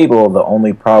stable, the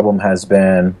only problem has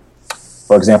been,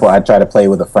 for example, I try to play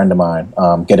with a friend of mine,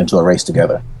 get into a race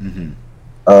together.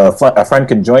 A friend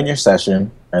can join your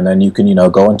session and then you can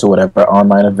go into whatever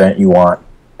online event you want,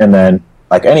 and then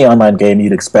like any online game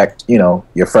you'd expect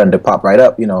your friend to pop right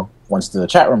up once the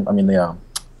the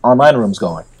online room's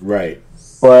going. Right.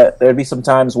 But there'd be some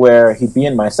times where he'd be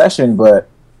in my session, but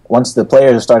once the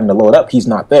players are starting to load up, he's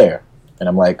not there. And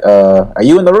I'm like, are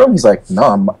you in the room? He's like,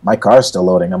 no, my car's still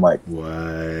loading. I'm like,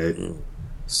 what?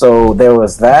 So there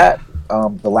was that.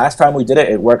 The last time we did it,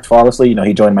 it worked flawlessly.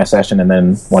 He joined my session, and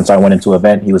then once I went into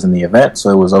event, he was in the event, so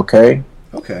it was okay.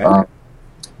 Okay.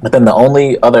 But then the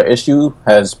only other issue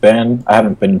has been, I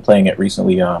haven't been playing it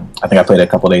recently. I think I played it a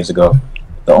couple days ago.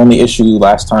 The only issue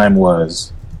last time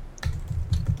was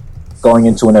going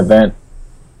into an event,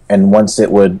 and once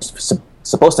it would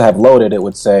supposed to have loaded, it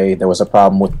would say there was a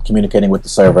problem with communicating with the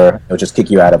server. It would just kick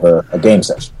you out of a game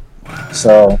session.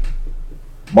 So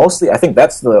mostly, I think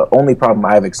that's the only problem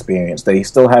I've experienced. They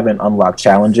still haven't unlocked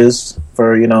challenges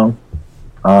for you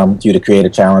to create a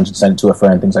challenge and send it to a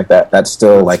friend, things like that. That's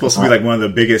still like supposed to be like one of the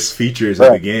biggest features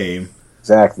of the game.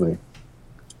 Exactly.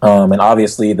 And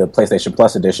obviously the PlayStation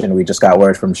Plus edition, we just got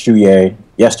word from Shuye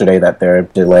yesterday that they're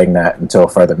delaying that until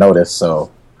further notice.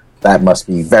 So that must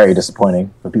be very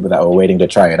disappointing for people that were waiting to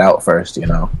try it out first, you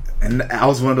know. And I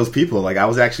was one of those people. Like, I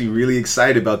was actually really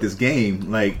excited about this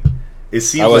game. Like, it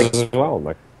seems I was like, as well.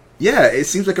 Like, yeah, it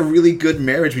seems like a really good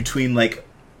marriage between like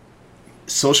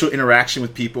social interaction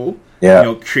with people. Yeah. You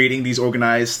know, creating these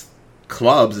organized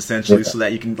clubs essentially, so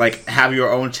that you can like have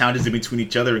your own challenges in between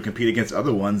each other and compete against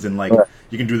other ones, and like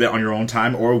you can do that on your own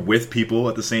time or with people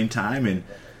at the same time,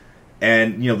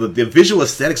 and you know the visual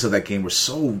aesthetics of that game were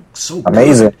so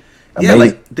amazing. Good. Yeah,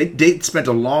 like they spent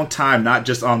a long time not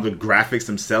just on the graphics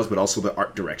themselves, but also the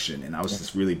art direction, and I was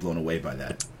just really blown away by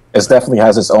that. It definitely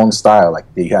has its own style,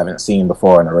 like that you haven't seen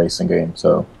before in a racing game.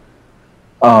 So,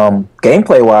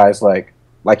 gameplay wise,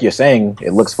 like you're saying,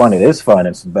 it looks fun. It is fun.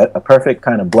 It's a perfect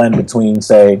kind of blend between,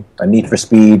 say, a Need for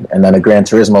Speed and then a Gran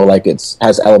Turismo. Like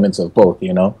has elements of both,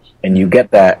 you know. And you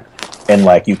get that, and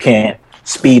like you can't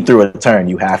speed through a turn.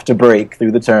 You have to brake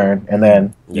through the turn, and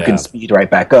then you can speed right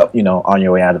back up, you know, on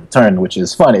your way out of the turn, which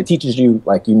is fun. It teaches you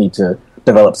like you need to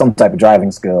develop some type of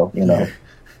driving skill, you know,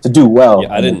 to do well.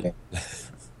 Yeah,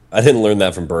 I didn't learn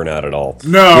that from Burnout at all.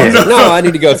 No, I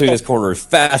need to go through this corner as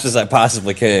fast as I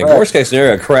possibly can. Right. Worst case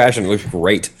scenario, I crash and it looks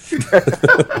great.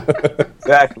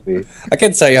 Exactly. I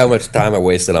can't tell you how much time I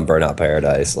wasted on Burnout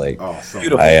Paradise. Like, so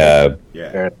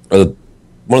Beautiful.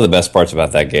 One of the best parts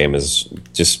about that game is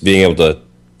just being able to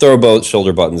throw both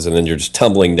shoulder buttons and then you're just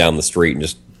tumbling down the street and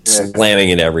just slamming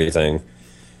into everything.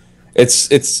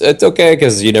 It's okay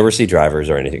because you never see drivers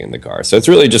or anything in the car, so it's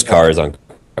really just cars on.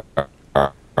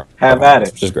 Have at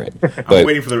it. Which is great. I'm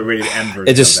waiting for the rated M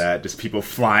version of that. Just people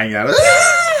flying out of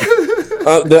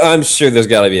I'm sure there's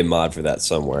got to be a mod for that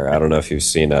somewhere. I don't know if you've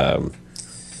seen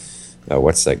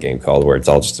what's that game called where it's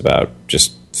all just about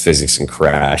just physics and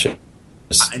crash. I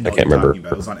can't remember.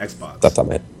 It was on Xbox. That's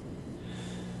on it.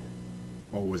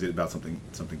 Or was it about something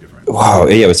different? Wow,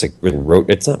 yeah, it was like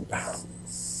it's not.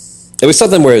 It was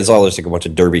something where it's all just like a bunch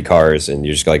of derby cars, and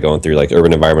you're just like going through like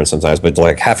urban environments sometimes, but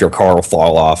like half your car will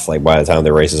fall off like by the time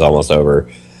the race is almost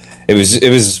over.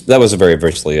 That was a very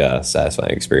virtually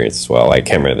satisfying experience as well. I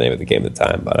can't remember the name of the game at the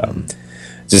time, but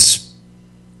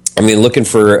looking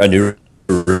for a new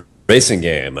racing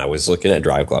game, I was looking at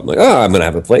Drive Club. I'm like, I'm going to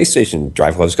have a PlayStation.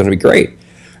 Drive Club is going to be great,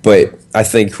 but I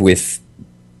think with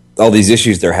all these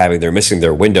issues they're missing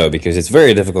their window because it's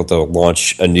very difficult to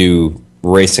launch a new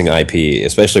racing IP,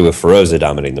 especially with Forza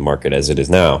dominating the market as it is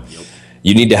now. Yep.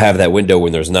 You need to have that window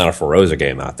when there's not a Forza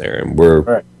game out there. And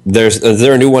is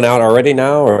there a new one out already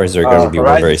now, or is there going to be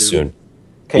one very soon?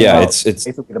 It's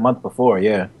basically the month before.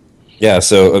 Yeah.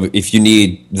 So if you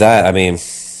need that, I mean,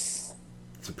 it's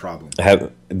a problem.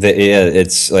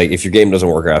 It's like if your game doesn't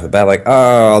work off the bat, like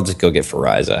I'll just go get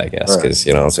Forza, I guess, because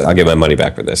I'll get my money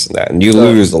back for this and that, and you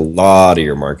lose a lot of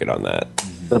your market on that.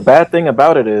 The bad thing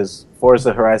about it is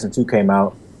Forza Horizon 2 came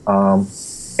out,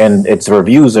 and its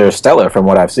reviews are stellar from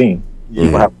what I've seen.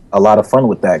 People have a lot of fun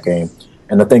with that game.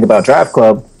 And the thing about Drive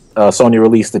Club, Sony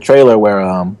released the trailer where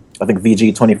I think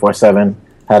VG247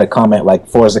 had a comment like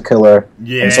Forza Killer,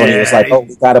 and Sony was like,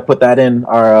 we got to put that in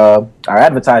our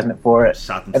advertisement for it.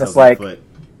 And it's like,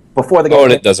 before the game,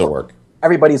 and it doesn't work.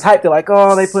 Everybody's hyped. They're like,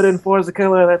 they put in Forza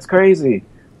Killer, that's crazy.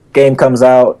 Game comes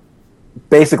out,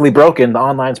 basically broken, the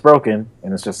online's broken,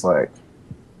 and it's just like,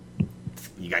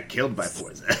 you got killed by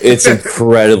Forza. It's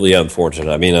incredibly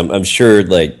unfortunate. I mean, I'm sure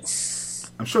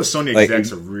Sony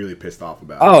execs are really pissed off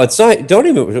about it. Oh, it's not. Don't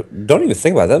even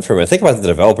think about them for a minute. Think about the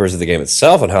developers of the game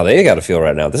itself and how they got to feel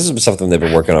right now. This is something they've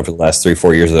been working on for the last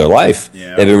 3-4 years of their life.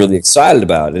 Yeah. They've been really excited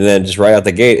about, and then just right out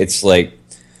the gate, it's like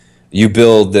you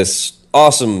build this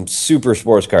awesome super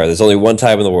sports car. There's only one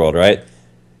type in the world, right?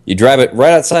 You drive it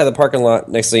right outside the parking lot.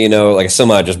 Next thing you know, like a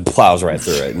semi just plows right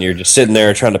through it, and you're just sitting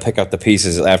there trying to pick up the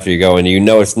pieces after you go, and you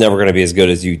know it's never going to be as good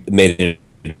as you made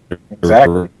it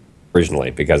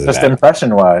originally because of that. Just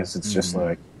impression-wise, it's just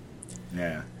like...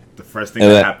 Yeah. The first thing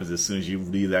that happens as soon as you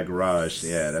leave that garage,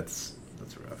 that's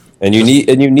rough. And you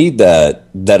need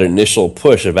that initial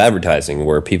push of advertising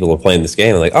where people are playing this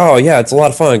game and like, oh yeah, it's a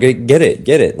lot of fun. Get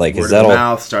it. Like, word of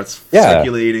mouth starts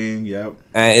circulating. Yep.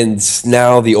 And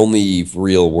now the only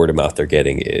real word of mouth they're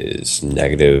getting is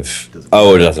negative. It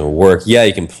doesn't work. Yeah,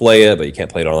 you can play it, but you can't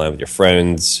play it online with your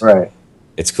friends. Right.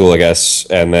 It's cool, I guess.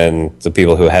 And then the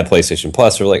people who had PlayStation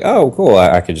Plus are like, oh, cool,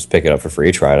 I could just pick it up for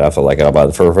free, try it out. If I like it, I'll buy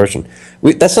the full version.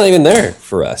 That's not even there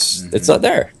for us. Mm-hmm. It's not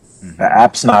there. The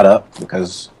app's not up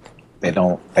because they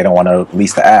don't want to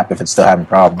release the app if it's still having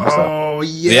problems. Oh,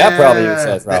 yeah. The app probably even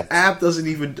has problems. The app doesn't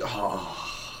even...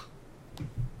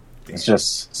 It's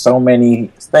just so many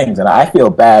things. And I feel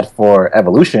bad for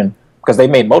Evolution because they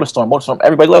made MotorStorm.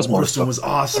 Everybody loves MotorStorm. MotorStorm was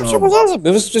awesome. MotorStorm was awesome.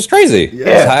 It was just crazy. Yeah.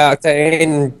 It was high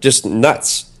octane, just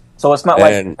nuts. So it's not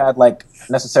like And- they had like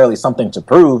necessarily something to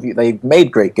prove. They've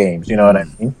made great games, you know what I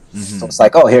mean? So it's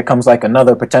like, oh, here comes like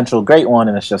another potential great one,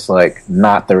 and it's just like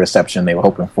not the reception they were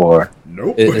hoping for.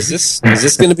 Nope. Is this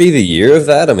going to be the year of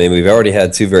that? I mean, we've already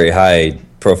had two very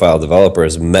high-profile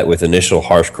developers met with initial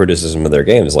harsh criticism of their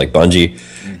games, like Bungie,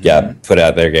 put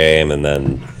out their game, and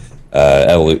then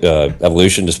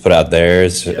Evolution just put out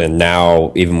theirs, and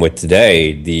now even with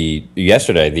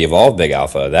yesterday, the Evolve Big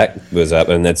Alpha that was up,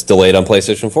 and it's delayed on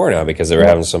PlayStation 4 now because they were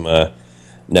having some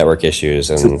network issues.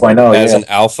 And 2.0, as an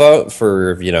alpha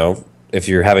for if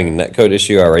you're having a netcode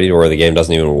issue already, or the game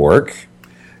doesn't even work,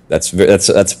 that's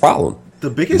a problem. The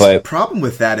biggest problem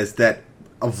with that is that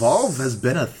Evolve has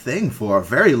been a thing for a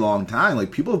very long time.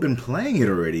 Like, people have been playing it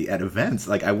already at events.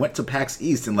 Like, I went to PAX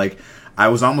East and like I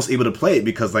was almost able to play it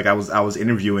because like I was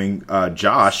interviewing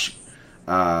Josh,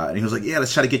 and he was like, "Yeah,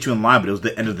 let's try to get you in line," but it was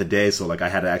the end of the day, so like I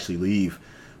had to actually leave.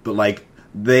 But like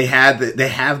they have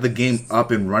the game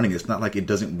up and running. It's not like it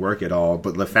doesn't work at all.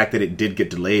 But the fact that it did get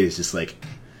delayed is just like,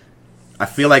 I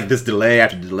feel like this delay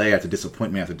after delay after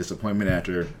disappointment after disappointment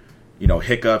after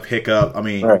hiccup. I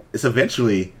mean, Right.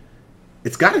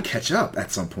 It's got to catch up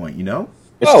at some point, you know?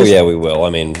 Yeah, we will.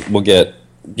 I mean, we'll get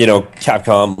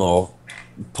Capcom will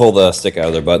pull the stick out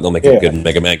of their butt. They'll make a good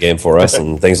Mega Man game for us,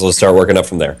 and things will start working up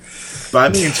from there.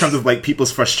 But I mean, in terms of like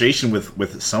people's frustration with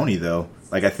Sony, though,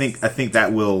 like I think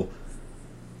that will.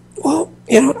 Well,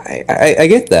 I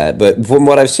get that, but from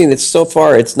what I've seen, it's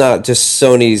not just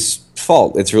Sony's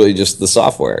fault. It's really just the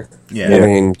software. Yeah. I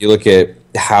mean, you look at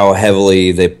how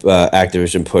heavily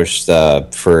Activision pushed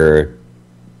for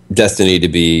Destiny to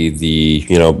be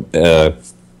the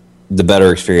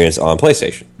better experience on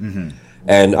PlayStation. Mm-hmm.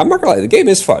 And I'm not gonna lie, the game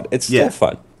is fun. It's still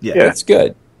fun. Yeah. It's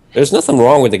good. There's nothing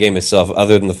wrong with the game itself,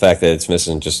 other than the fact that it's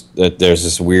missing just that there's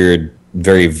this weird,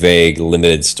 very vague,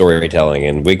 limited storytelling,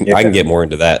 and I can get more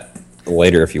into that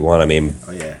later if you want. I mean,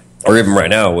 or even right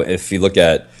now, if you look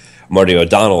at Marty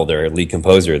O'Donnell, their lead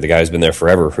composer, the guy who's been there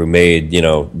forever, who made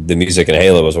the music in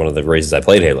Halo, was one of the reasons I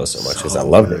played Halo so much because I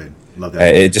loved it. Love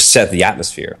that. It just set the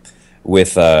atmosphere.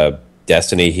 With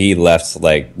Destiny, he left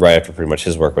like right after pretty much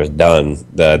his work was done.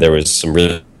 There was some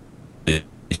really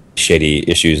shady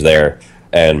issues there,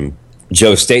 and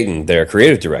Joe Staten, their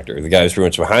creative director, the guy who's pretty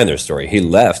much behind their story, he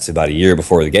left about a year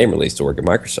before the game released to work at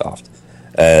Microsoft.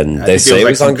 And they say it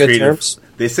was on good terms.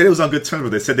 They said it was on good terms, but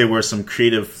they said there were some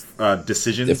creative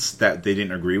decisions that they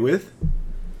didn't agree with.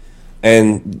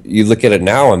 And you look at it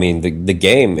now. I mean, the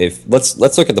game. Let's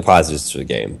look at the positives for the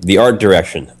game. The art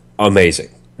direction, amazing,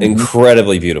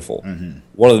 incredibly beautiful. Mm-hmm.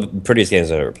 One of the prettiest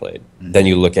games I've ever played. Mm-hmm. Then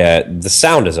you look at the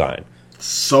sound design.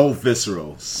 So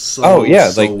visceral.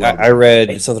 I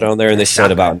read something on there, and they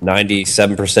said about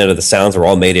 97% of the sounds are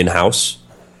all made in house.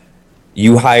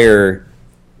 You hire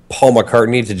Paul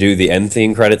McCartney to do the end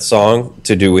theme credits song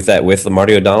to do with the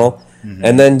Marty O'Donnell. Mm-hmm.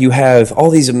 And then you have all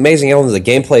these amazing elements.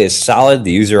 The gameplay is solid.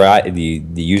 The user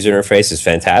interface is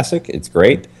fantastic. It's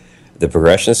great. The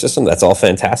progression system, that's all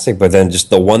fantastic. But then just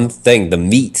the one thing, the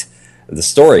meat of the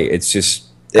story, it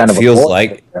feels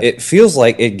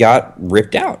like it got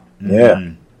ripped out. Yeah.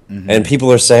 Mm-hmm. And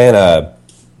people are saying,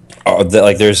 I've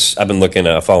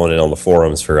been following it on the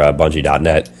forums for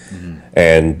Bungie.net. Mm-hmm.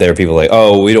 And there are people like,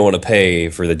 oh, we don't want to pay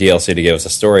for the DLC to give us a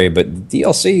story. But the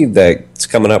DLC that's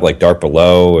coming up, like Dark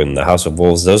Below and the House of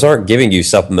Wolves, those aren't giving you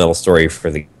supplemental story for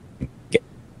the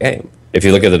game. If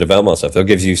you look at the development stuff, they'll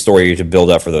give you story to build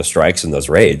up for those strikes and those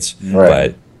raids.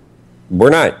 Right. But we're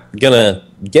not going to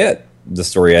get the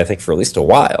story, I think, for at least a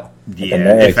while.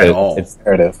 Yeah, if at all. It's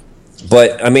narrative.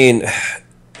 But, I mean,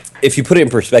 if you put it in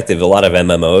perspective, a lot of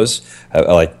MMOs,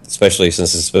 especially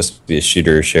since it's supposed to be a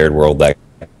shooter shared world, that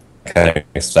kind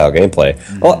of style gameplay.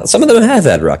 Mm-hmm. Well, some of them have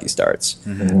had rocky starts,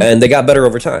 and they got better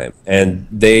over time. And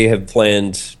they have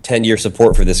planned 10-year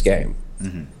support for this game.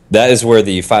 Mm-hmm. That is where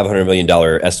the $500 million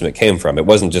estimate came from. It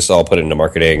wasn't just all put into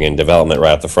marketing and development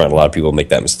right off the front. A lot of people make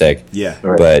that mistake. Yeah,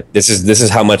 right. But this is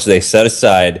how much they set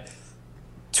aside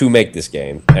to make this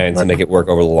game and to make it work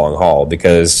over the long haul.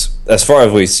 Because as far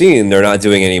as we've seen, they're not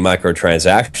doing any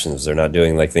microtransactions. They're not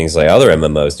doing things like other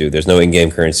MMOs do. There's no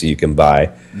in-game currency you can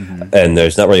buy, and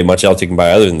there's not really much else you can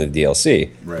buy other than the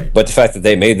DLC. Right. But the fact that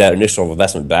they made that initial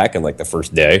investment back in the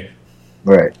first day,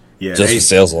 right? Yeah, just for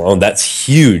sales alone, that's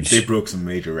huge. They broke some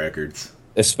major records.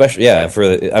 Especially,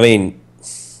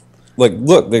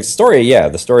 look, the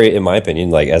story, in my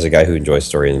opinion, as a guy who enjoys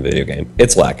story in the video game,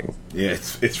 it's lacking. Yeah,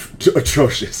 it's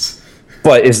atrocious.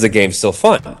 But is the game still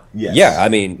fun? Yes. Yeah, I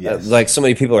mean, Yes. so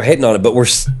many people are hating on it, but we're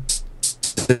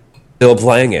still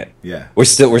playing it. Yeah. We're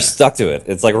stuck to it.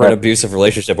 It's like we're in an abusive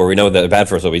relationship where we know that it's bad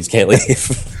for us, but we just can't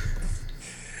leave.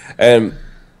 And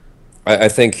I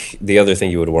think the other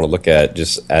thing you would want to look at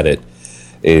just at it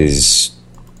is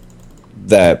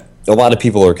that a lot of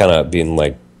people are kind of being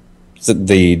like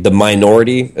the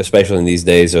minority, especially in these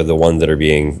days, are the ones that are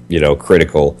being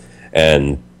critical.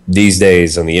 And these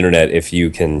days on the internet, if you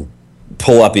can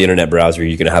pull up the internet browser,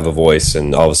 you can have a voice,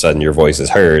 and all of a sudden your voice is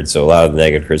heard. So a lot of the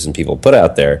negative criticism people put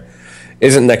out there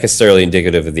isn't necessarily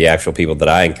indicative of the actual people that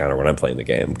I encounter when I'm playing the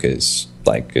game. Because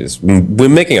we're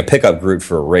making a pickup group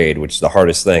for a raid, which is the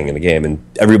hardest thing in the game, and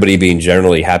everybody being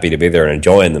generally happy to be there and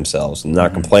enjoying themselves and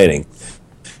not complaining.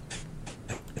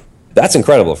 That's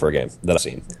incredible for a game that I've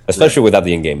seen, especially without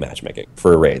the in-game matchmaking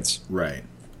for raids. Right.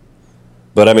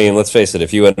 But I mean, let's face it,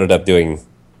 if you ended up doing...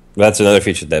 That's another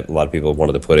feature that a lot of people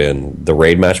wanted to put in, the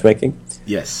raid matchmaking.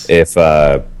 Yes. If,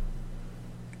 well,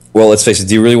 let's face it,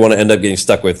 do you really want to end up getting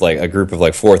stuck with like a group of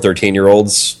like 4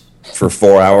 13-year-olds for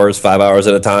 4 hours, 5 hours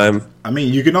at a time? I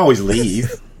mean, you can always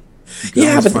leave.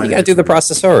 Yeah, but then you got to do the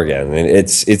process over again. I mean,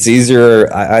 it's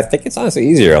easier. I think it's honestly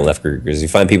easier on left group because you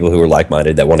find people who are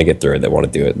like-minded that want to get through it, that want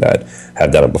to do it, that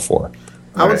have done it before.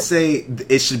 I would say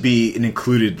it should be an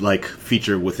included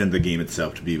feature within the game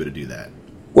itself to be able to do that.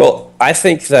 Well, I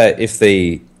think that if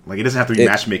they... it doesn't have to be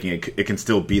matchmaking. It can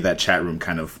still be that chat room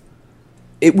kind of...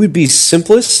 It would be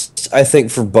simplest, I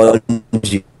think, for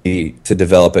Bungie to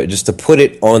develop it, just to put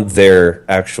it on their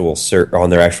actual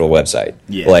website.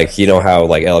 Yeah. Like, you know how,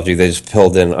 like, LFG, they just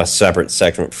pulled in a separate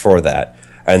segment for that.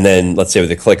 And then, let's say with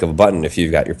the click of a button, if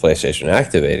you've got your PlayStation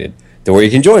activated, to where you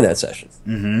can join that session.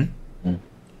 Mm-hmm.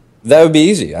 That would be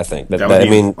easy, I think. That would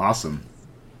be awesome.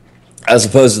 As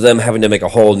opposed to them having to make a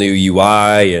whole new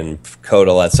UI and code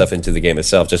all that stuff into the game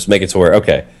itself, just make it to where,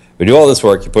 okay, we do all this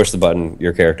work, you push the button,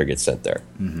 your character gets sent there.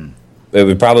 Mm-hmm. It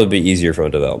would probably be easier from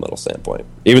a developmental standpoint.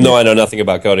 Even though I know nothing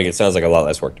about coding, it sounds like a lot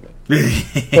less work to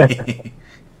me.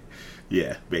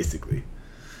 Yeah, basically.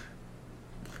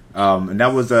 And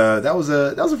that was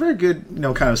a very good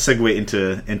kind of segue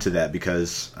into that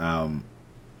because I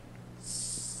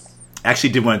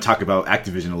actually did want to talk about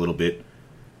Activision a little bit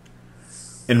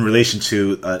in relation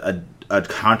to a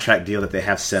contract deal that they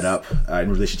have set up in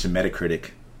relation to Metacritic.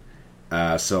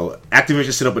 So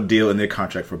Activision set up a deal in their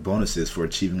contract for bonuses for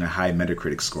achieving a high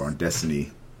Metacritic score on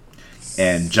Destiny.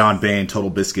 And John Bain, Total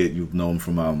Biscuit, you've known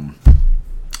from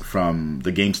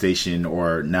the Game Station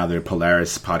or now their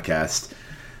Polaris podcast,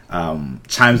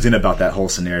 chimes in about that whole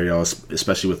scenario,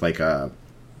 especially with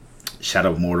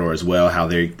Shadow of Mordor as well, how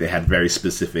they had very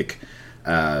specific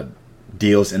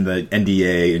deals in the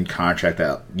NDA and contract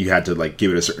that you had to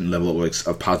give it a certain level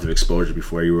of positive exposure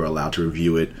before you were allowed to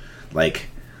review it.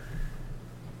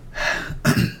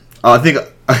 I think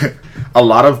a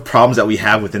lot of problems that we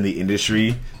have within the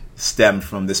industry stem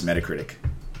from this Metacritic.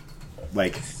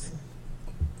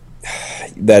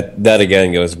 That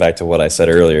again goes back to what I said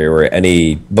earlier, where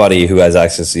anybody who has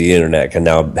access to the internet can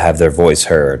now have their voice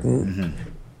heard. Mm-hmm.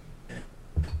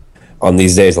 On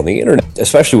these days on the internet,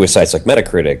 especially with sites like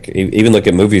Metacritic, even look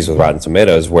at movies with Rotten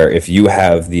Tomatoes, where if you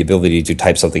have the ability to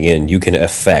type something in, you can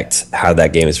affect how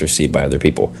that game is received by other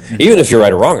people, mm-hmm. even if you're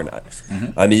right or wrong or not.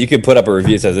 Mm-hmm. I mean, you could put up a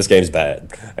review that says this game's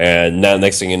bad, and now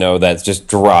next thing you know, that's just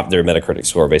dropped their Metacritic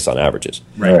score based on averages.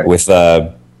 Right. With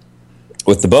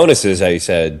the bonuses, how you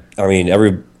said, I mean,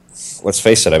 let's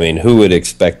face it, I mean, who would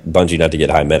expect Bungie not to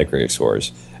get high Metacritic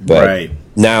scores? But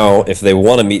now, if they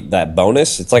want to meet that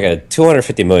bonus, it's like a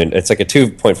 $250 million. It's like a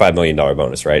 $2.5 million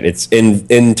bonus, right? It's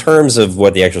in terms of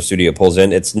what the actual studio pulls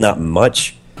in, it's not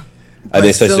much. I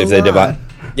mean, especially if they divide.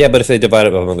 Yeah, but if they divide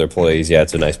it among their employees, yeah,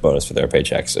 it's a nice bonus for their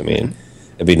paychecks. I mean,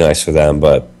 it'd be nice for them,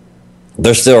 but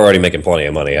they're still already making plenty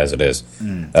of money as it is.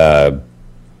 I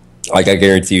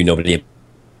guarantee you, nobody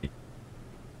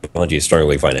Bungie is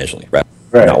struggling financially, right?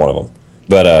 Not one of them.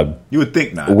 But you would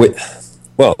think not.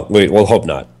 We'll hope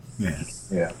not.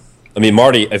 Yeah. I mean,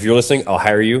 Marty, if you're listening, I'll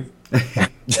hire you.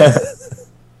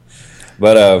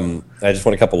 But I just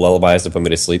want a couple lullabies to put me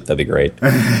to sleep. That'd be great. What's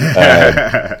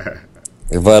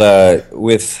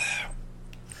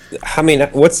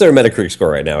their Metacritic score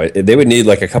right now? They would need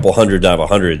like a couple hundred out of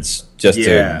hundreds just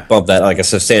to bump that like a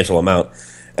substantial amount.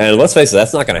 And let's face it,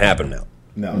 that's not going to happen now.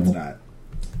 No, it's not.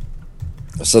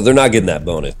 So they're not getting that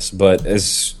bonus. But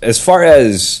as far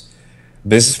as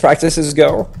business practices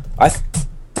go, I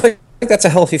think that's a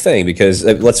healthy thing because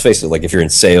let's face it, like if you're in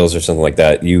sales or something like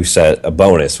that, you set a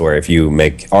bonus where if you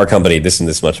make our company this and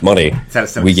this much money,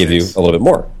 we give you a little bit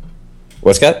more.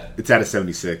 What's that? It's at a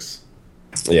 76.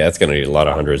 Yeah, it's going to need a lot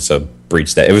of hundreds, so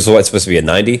breach that. It was supposed to be a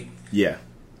 90? Yeah.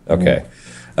 Okay.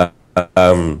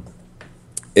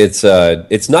 It's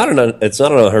not an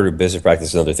unheard of business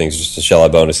practice and other things just to shell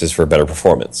out bonuses for better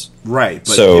performance. Right,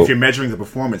 but if you're measuring the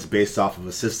performance based off of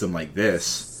a system like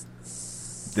this,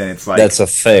 then it's like that's a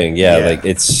thing. Yeah, like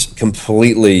it's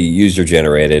completely user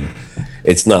generated.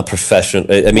 It's not professional.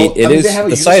 I mean, it is.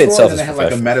 The site itself is they have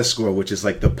like a meta score, which is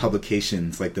like the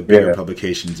publications, like the bigger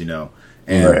publications, you know.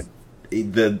 And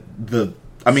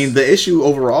the issue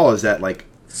overall is that like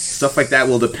stuff like that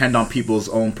will depend on people's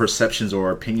own perceptions or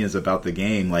opinions about the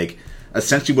game. Like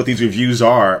essentially, what these reviews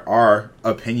are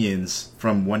opinions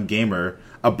from one gamer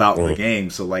about the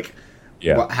game. So like,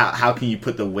 how can you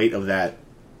put the weight of that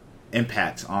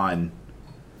impact on?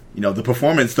 You know, the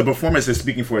performance is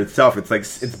speaking for itself. It's like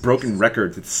it's broken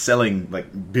records. It's selling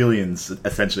like billions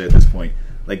essentially at this point.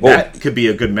 Like that could be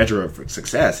a good measure of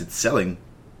success. It's selling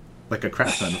like a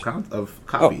crap ton of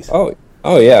copies. Oh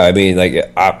yeah. I mean,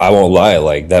 like I won't lie.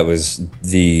 Like that was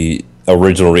the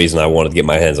original reason I wanted to get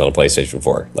my hands on a PlayStation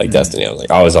 4. Like Destiny, I was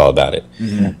like, I was all about it.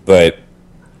 But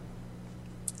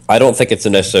I don't think it's a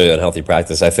necessarily unhealthy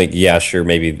practice. I think, yeah, sure,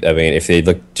 maybe. I mean, if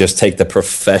they just take the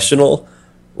professional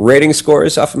rating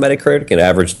scores off of Metacritic and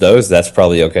average those, that's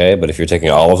probably okay. But if you're taking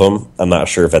all of them, I'm not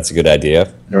sure if that's a good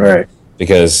idea. Right.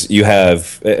 Because you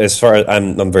have, as far as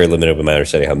I'm very limited with my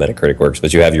understanding how Metacritic works,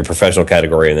 but you have your professional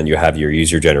category and then you have your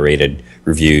user-generated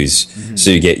reviews.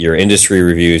 So you get your industry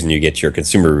reviews and you get your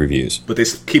consumer reviews. But they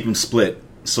keep them split.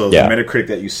 So the Metacritic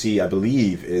that you see, I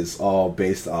believe, is all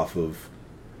based off of.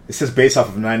 It says based off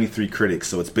of 93 critics,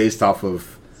 so it's based off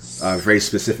of very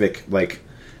specific like.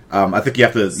 I think you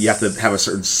have to have a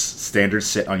certain standard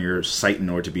set on your site in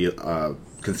order to be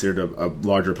considered a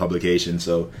larger publication.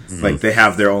 So like they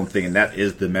have their own thing, and that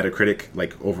is the Metacritic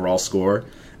like overall score.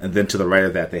 And then to the right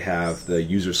of that, they have the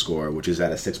user score, which is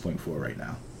at a 6.4 right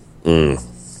now.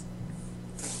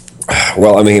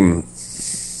 Well, I mean,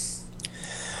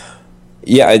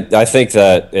 yeah, I think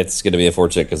that it's going to be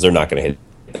unfortunate because they're not going to hit.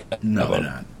 No, they're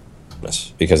not.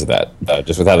 Because of that,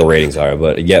 just with how the ratings are.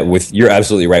 But yeah, you're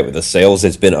absolutely right with the sales.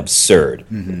 It's been absurd.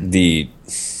 The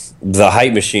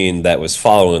hype machine that was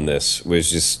following this was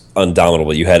just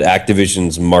undominable. You had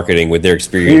Activision's marketing with their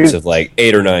experience of like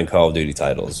 8 or 9 Call of Duty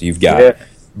titles. You've got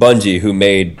Bungie, who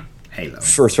made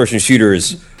first-person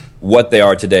shooters what they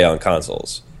are today on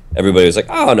consoles. Everybody was like,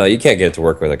 "Oh no, you can't get it to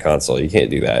work with a console. You can't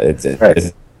do that.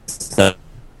 It's not."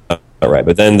 All right,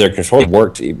 but then their control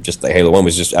worked. Just the Halo 1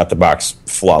 was just out the box,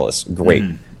 flawless, great.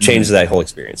 Changed that whole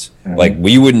experience. Like,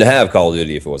 we wouldn't have Call of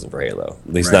Duty if it wasn't for Halo.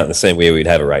 At least not in the same way we'd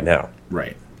have it right now.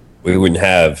 Right. We wouldn't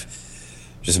have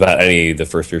just about any of the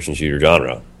first-person shooter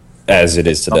genre as it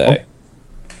is today.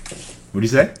 What do you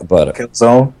say? But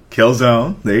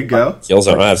Killzone. There you go.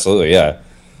 Killzone, absolutely, yeah.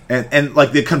 And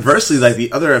like conversely, like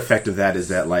the other effect of that is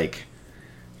that like,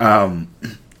 I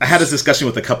had this discussion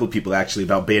with a couple of people actually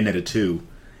about Bayonetta 2.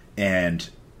 And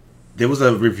there was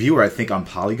a reviewer, I think, on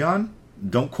Polygon.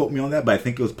 Don't quote me on that, but I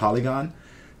think it was Polygon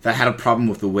that had a problem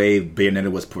with the way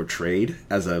Bayonetta was portrayed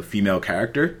as a female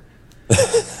character.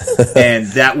 And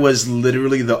that was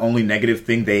literally the only negative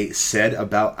thing they said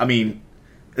about... I mean,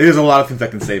 there's a lot of things I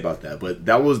can say about that, but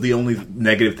that was the only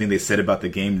negative thing they said about the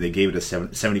game. They gave it a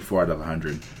 74 out of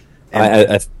 100.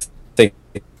 I think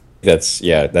that's...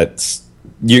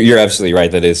 You're absolutely right.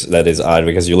 That is odd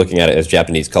because you're looking at it as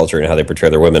Japanese culture and how they portray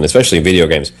their women, especially in video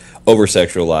games,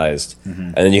 over-sexualized.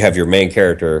 And then you have your main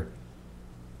character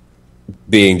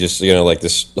being just, you know, like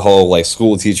this whole like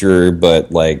school teacher,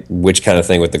 but like witch kind of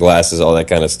thing with the glasses, all that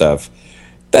kind of stuff.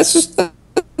 That's just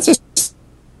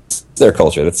their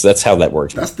culture. That's how that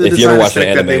works. That's the if you ever watch an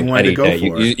anime,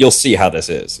 you'll see how this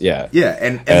is. Yeah.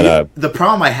 And the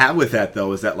problem I have with that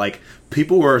though is that like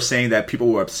people were saying that people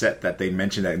were upset that they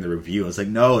mentioned that in the review. It's like,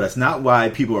 no, that's not why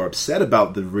people are upset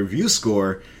about the review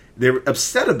score. They're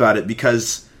upset about it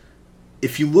because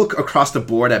if you look across the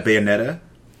board at Bayonetta,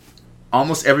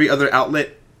 almost every other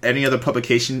outlet, any other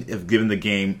publication have given the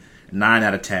game 9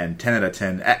 out of 10, 10 out of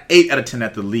 10, 8 out of 10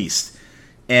 at the least.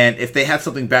 And if they had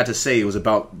something bad to say, it was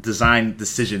about design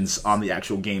decisions on the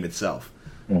actual game itself.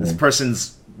 This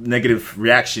person's negative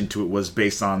reaction to it was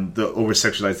based on the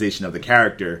over-sexualization of the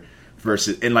character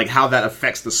versus and like how that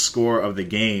affects the score of the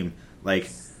game. Like,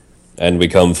 and we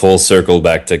come full circle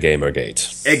back to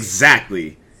Gamergate.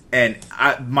 Exactly. And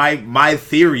my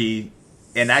theory,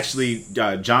 and actually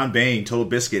John Bain, Total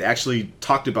Biscuit, actually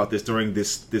talked about this during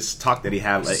this talk that he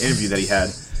had, an interview that he had.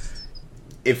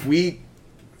 If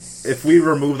we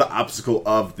remove the obstacle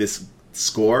of this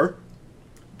score,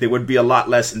 there would be a lot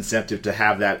less incentive to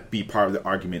have that be part of the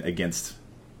argument against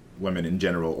women in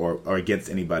general or against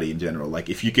anybody in general. Like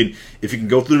if you can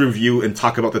go through the review and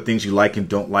talk about the things you like and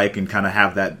don't like and kind of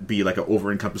have that be like an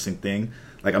over-encompassing thing.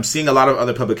 Like I'm seeing a lot of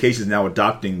other publications now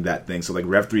adopting that thing. So like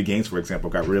Rev3 Games, for example,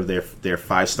 got rid of their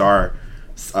 5-star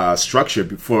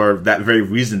structure for that very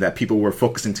reason, that people were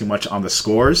focusing too much on the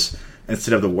scores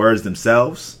instead of the words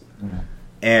themselves.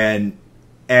 and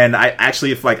I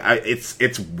actually, if like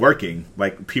it's working.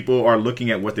 Like, people are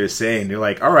looking at what they're saying. They're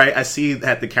like, all right, I see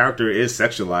that the character is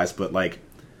sexualized, but like,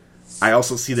 I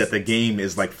also see that the game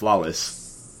is like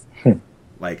flawless.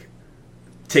 Like,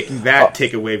 taking that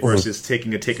takeaway versus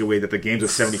taking a takeaway that the game's a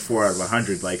 74 out of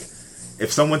 100. Like,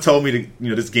 if someone told me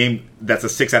to, this game that's a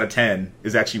 6 out of 10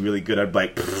 is actually really good, I'd be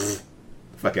like,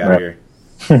 fuck out of here.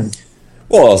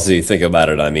 Well, also you think about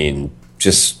it, I mean,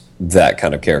 just that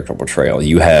kind of character portrayal.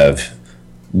 You have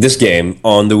this game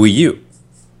on the Wii U.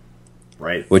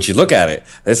 Right. Which you look at it,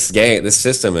 this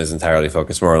system is entirely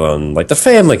focused more on like the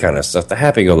family kind of stuff, the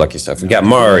happy-go-lucky stuff. You got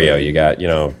Mario, you got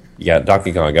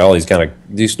Donkey Kong, all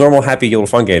these normal happy little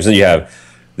fun games. Then you have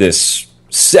this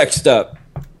sexed up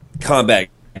combat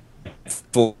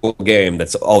full game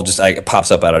that's all just like, it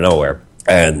pops up out of nowhere,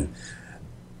 and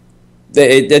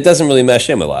it doesn't really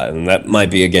mesh in a lot, and that might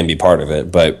be part of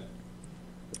it. But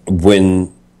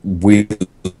when we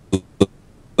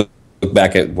look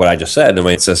back at what I just said, and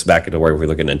when it's just back into where we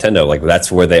look at Nintendo, like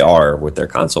that's where they are with their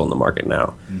console in the market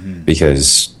now,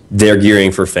 because they're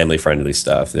gearing for family-friendly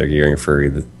stuff. They're gearing for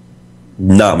the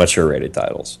not mature-rated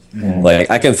titles. Like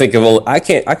I can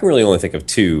really only think of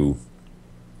 2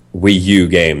 Wii U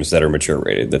games that are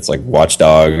mature-rated. That's like Watch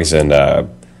Dogs and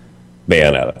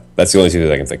Bayonetta. That's the only 2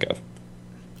 that I can think of.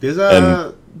 There's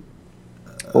what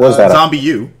was that? Zombie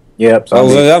U. Yep.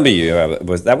 Zombie U.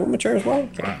 Was that one mature as well?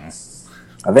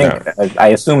 I think I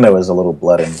assume there was a little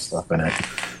blood and stuff in it.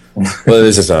 Well, it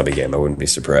is a zombie game. I wouldn't be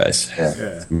surprised.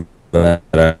 Yeah. But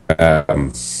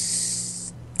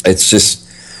it's just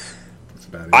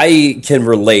I can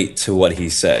relate to what he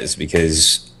says,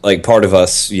 because like part of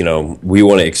us, we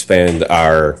want to expand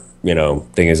our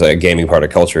thing is like a gaming part of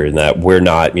culture, in that we're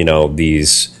not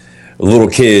these little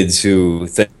kids who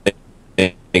think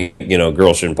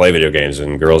girls shouldn't play video games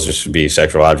and girls just should be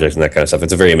sexual objects and that kind of stuff.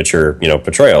 It's a very immature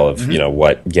portrayal of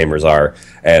what gamers are,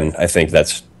 and I think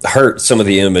that's hurt some of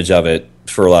the image of it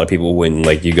for a lot of people when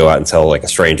like you go out and tell like a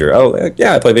stranger, oh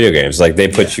yeah, I play video games. Like they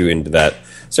put you into that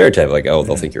stereotype, like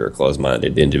they'll think you're a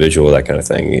closed-minded individual, that kind of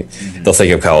thing. They'll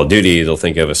think of Call of Duty, they'll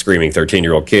think of a screaming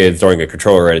 13-year-old kid throwing a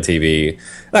controller at a TV,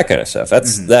 that kind of stuff.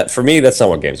 That's that for me. That's not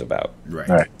what game's about.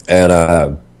 Right.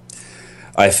 And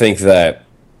I think that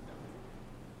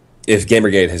if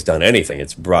Gamergate has done anything,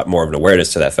 it's brought more of an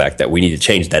awareness to that fact that we need to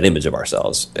change that image of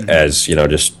ourselves as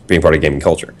just being part of gaming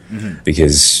culture,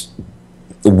 because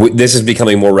this is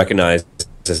becoming more recognized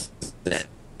as an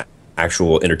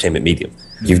actual entertainment medium.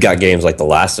 You've got games like The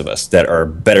Last of Us that are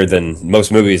better than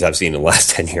most movies I've seen in the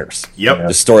last 10 years. Yep.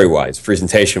 Just story-wise,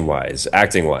 presentation-wise,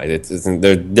 acting-wise.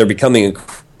 They're becoming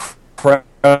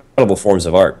incredible forms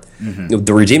of art.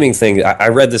 The redeeming thing, I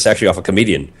read this actually off a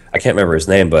comedian. I can't remember his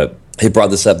name, but he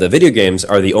brought this up, that video games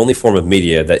are the only form of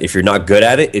media that if you're not good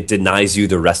at it, it denies you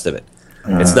the rest of it.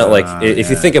 It's not like,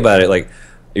 if you think about it, like,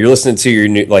 you're listening to your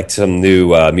new, like some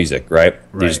new music, right?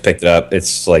 You just picked it up.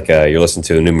 It's like you're listening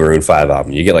to a new Maroon 5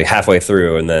 album. You get like halfway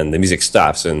through, and then the music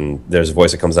stops, and there's a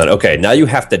voice that comes on. Okay, now you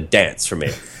have to dance for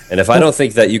me. And if I don't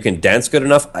think that you can dance good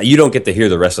enough, you don't get to hear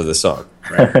the rest of the song.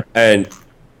 Right. And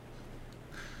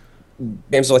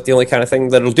games are like the only kind of thing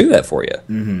that'll do that for you,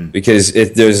 because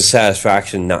there's a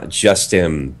satisfaction not just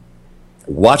in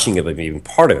watching it, but even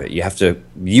part of it. You have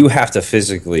to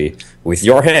physically, with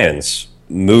your hands,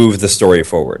 move the story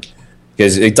forward,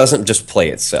 because it doesn't just play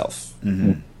itself.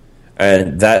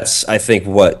 And that's, I think,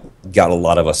 what got a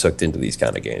lot of us hooked into these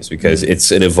kind of games, because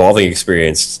it's an evolving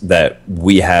experience that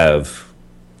we have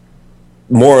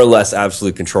more or less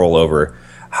absolute control over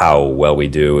how well we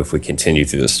do if we continue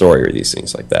through the story or these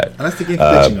things like that. Unless the game's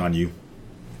glitching on you.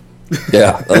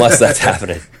 Yeah, unless that's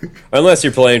happening. Unless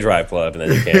you're playing Drive Club and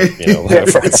then you can't, have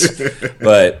friends.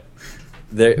 But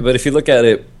if you look at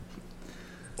it,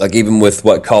 like even with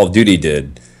what Call of Duty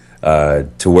did, to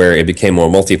where it became more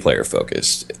multiplayer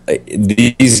focused.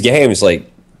 These games,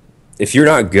 like, if you're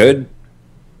not good,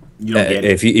 you don't get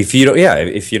it.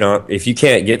 If you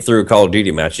can't get through a Call of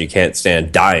Duty match, you can't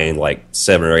stand dying like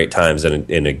 7 or 8 times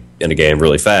in a game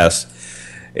really fast.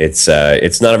 It's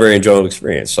not a very enjoyable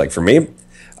experience. Like for me,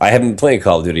 I haven't been playing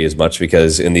Call of Duty as much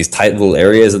because in these tight little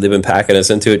areas that they've been packing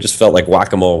us into, it just felt like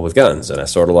whack-a-mole with guns, and I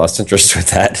sort of lost interest with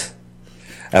that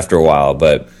after a while.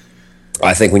 But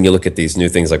I think when you look at these new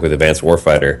things like with Advanced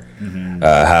Warfighter,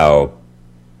 how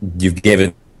you've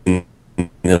given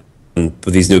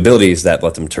these new abilities that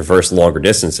let them traverse longer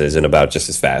distances in about just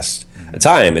as fast a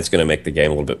time, it's going to make the game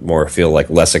a little bit more feel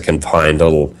like less a confined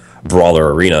little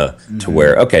brawler arena to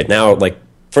where, okay, now, like,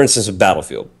 for instance, a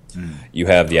Battlefield, you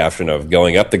have the option of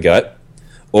going up the gut,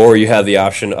 or you have the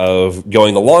option of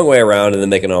going the long way around and then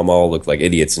making them all look like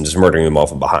idiots and just murdering them all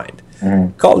from behind.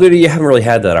 Call of Duty, you haven't really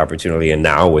had that opportunity, and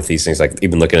now with these things, like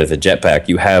even looking at the jetpack,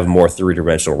 you have more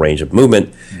three-dimensional range of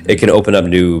movement. It can open up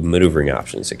new maneuvering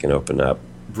options. It can open up...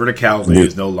 Verticality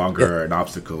is no longer an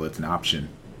obstacle, it's an option.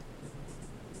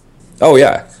 Oh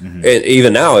yeah, and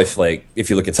even now, if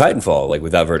you look at Titanfall, like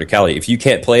without verticality, if you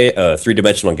can't play a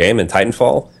three-dimensional game in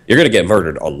Titanfall, you're going to get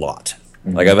murdered a lot.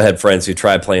 Like I've had friends who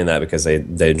tried playing that because they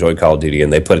enjoyed Call of Duty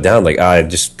and they put it down. Like I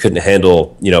just couldn't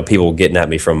handle people getting at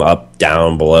me from up,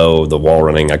 down, below, the wall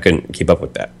running. I couldn't keep up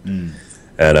with that.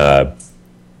 And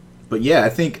but yeah, I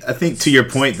think to your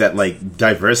point that like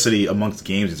diversity amongst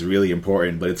games is really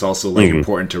important, but it's also like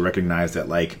important to recognize that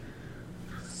like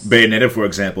Bayonetta, for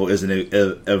example, is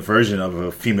a version of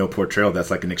a female portrayal that's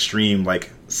like an extreme,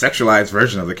 like sexualized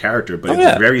version of the character, but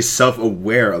it's very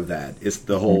self-aware of that. It's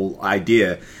the whole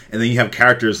idea. And then you have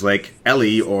characters like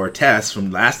Ellie or Tess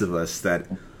from Last of Us that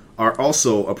are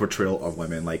also a portrayal of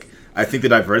women. Like I think the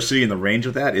diversity and the range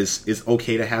of that is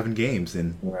okay to have in games.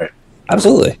 And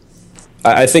absolutely,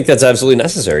 I think that's absolutely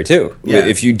necessary too. Yeah.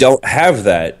 If you don't have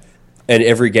that, and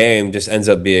every game just ends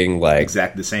up being like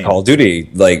exactly the same. Call of Duty,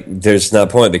 like there's no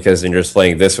point because then you're just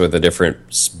playing this with a different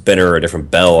spinner or a different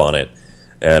bell on it.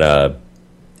 And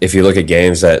if you look at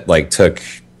games that like took,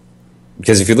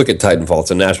 because if you look at Titanfall,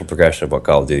 it's a natural progression of what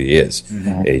Call of Duty is.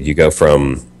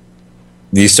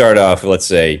 You start off, let's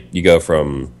say, you go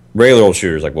from regular old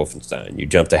shooters like Wolfenstein. You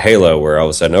jump to Halo, where all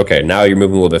of a sudden, okay, now you're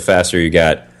moving a little bit faster. You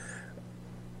got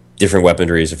different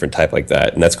weaponry, different type like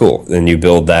that, and that's cool. Then you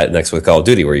build that next with Call of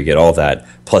Duty, where you get all that,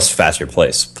 plus faster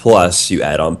pace, plus you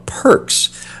add on perks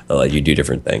that let you do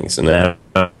different things. And then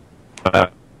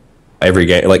every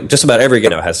game, like just about every game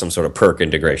now has some sort of perk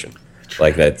integration.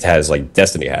 Like that has, like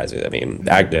Destiny has it. I mean,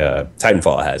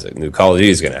 Titanfall has it. New Call of Duty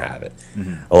is going to have it.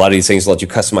 A lot of these things let you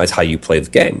customize how you play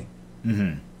the game.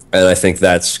 And I think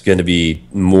that's going to be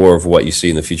more of what you see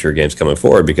in the future of games coming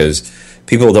forward, because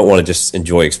people don't want to just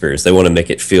enjoy experience. They want to make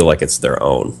it feel like it's their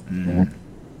own.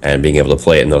 And being able to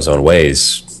play it in those own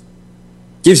ways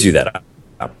gives you that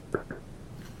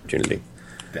opportunity.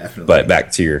 Definitely. But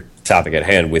back to your topic at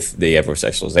hand with the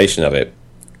over-sexualization of it,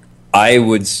 I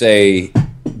would say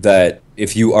that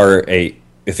if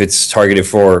it's targeted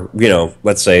for,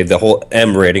 let's say the whole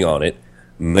M rating on it,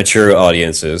 mature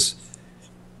audiences,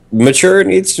 mature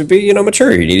needs to be,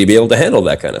 mature. You need to be able to handle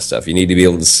that kind of stuff. You need to be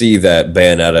able to see that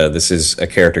Bayonetta, this is a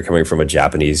character coming from a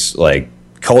Japanese, like,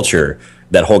 culture.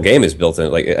 That whole game is built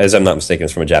in, like, as I'm not mistaken,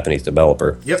 it's from a Japanese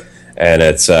developer. Yep. And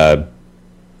it's,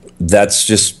 that's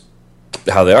just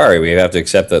how they are. We have to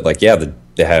accept that, like,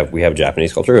 we have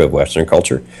Japanese culture, we have Western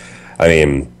culture. I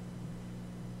mean,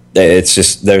 it's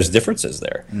just, there's differences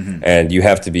there. And you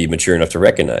have to be mature enough to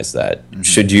recognize that.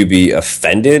 Should you be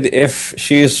offended if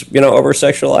she's,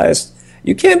 over-sexualized?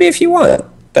 You can be if you want.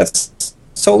 That's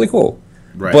totally cool.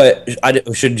 Right.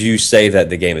 But should you say that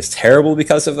the game is terrible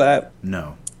because of that?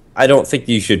 No. I don't think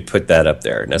you should put that up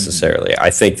there necessarily. I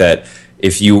think that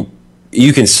if you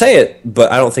can say it,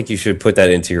 but I don't think you should put that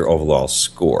into your overall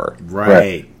score.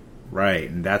 Right.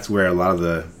 And that's where a lot of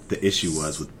the issue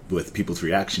was with people's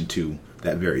reaction to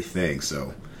that very thing.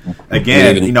 So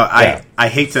again, I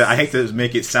hate to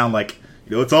make it sound like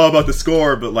it's all about the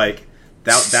score, but like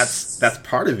that's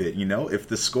part of it. If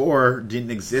the score didn't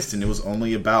exist and it was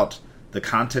only about the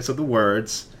context of the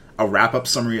words, a wrap up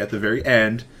summary at the very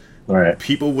end,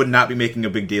 people would not be making a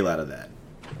big deal out of that.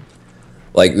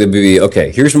 Like they'd be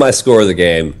okay. Here's my score of the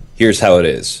game. Here's how it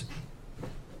is.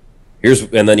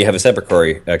 And then you have a separate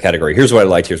category. Here's what I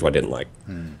liked. Here's what I didn't like.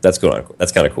 That's good.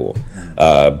 That's kind of cool.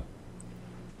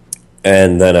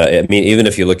 And then, I mean, even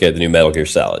if you look at the new Metal Gear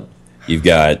Solid, you've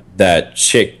got that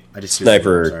chick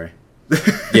sniper.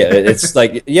 It's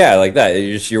like like that.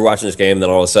 You're watching this game, and then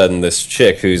all of a sudden, this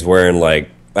chick who's wearing like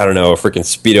a freaking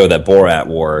Speedo that Borat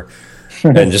wore,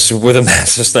 and just with a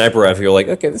massive sniper rifle, you're like,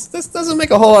 okay, this doesn't make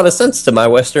a whole lot of sense to my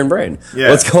Western brain. Yeah.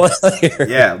 What's going on here?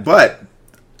 Yeah, but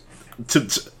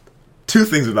two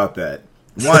things about that.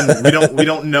 One, we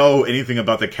don't know anything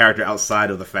about the character outside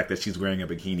of the fact that she's wearing a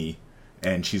bikini.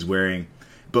 And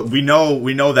but we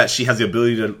know that she has the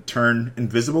ability to turn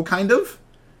invisible, kind of,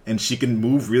 and she can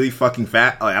move really fucking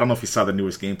fast. I don't know if you saw the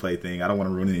newest gameplay thing. I don't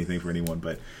want to ruin anything for anyone,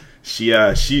 but she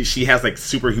has like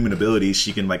superhuman abilities.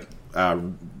 She can like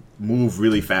move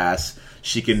really fast.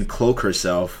 She can cloak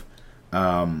herself,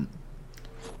 and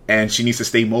she needs to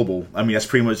stay mobile. I mean, that's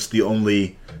pretty much the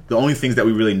only things that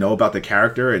we really know about the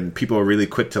character, and people are really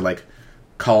quick to like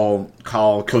call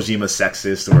Kojima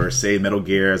sexist, or say Metal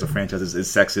Gear as a franchise is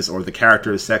sexist, or the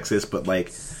character is sexist, but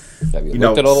like, have you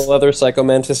looked at all the leather Psycho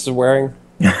Mantis is wearing?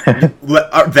 That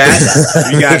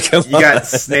you got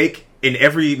Snake in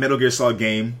every Metal Gear Solid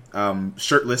game,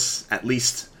 shirtless at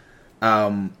least.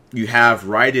 you have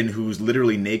Raiden, who's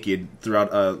literally naked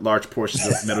throughout large portions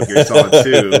of Metal Gear Solid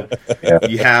 2. Yeah.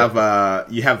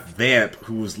 You have Vamp,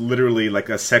 who's literally like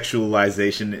a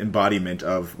sexualization embodiment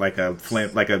of like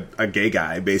a gay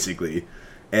guy, basically.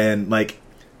 And like,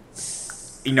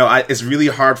 you know, it's really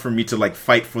hard for me to like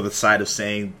fight for the side of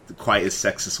saying Quiet is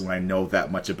sexist when I know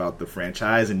that much about the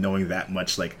franchise and knowing that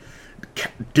much like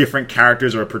different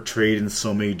characters are portrayed in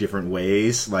so many different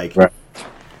ways. Like, Right.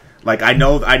 like I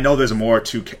know there's more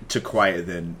to Quiet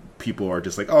than people are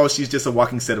just like, oh, she's just a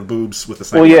walking set of boobs with a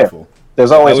sniper rifle.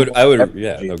 There's always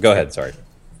No, go ahead. Sorry.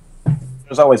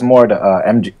 there's always more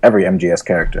to every MGS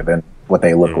character than what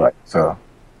they look like. So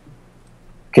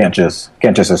can't just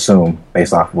assume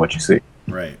based off of what you see.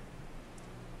 Right.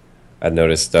 I've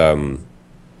noticed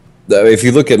if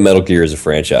you look at Metal Gear as a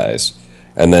franchise,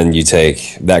 and then you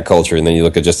take that culture, and then you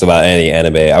look at just about any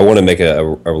anime, I want to make a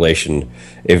relation.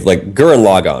 If like Gurren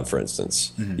Lagann, for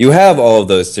instance, you have all of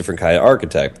those different kind of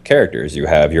archetype characters. You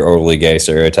have your overly gay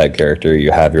stereotype character.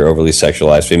 You have your overly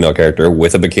sexualized female character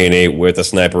with a bikini, with a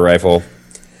sniper rifle.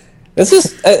 It's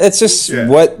just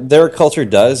what their culture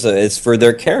does. It's for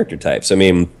their character types. I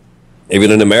mean,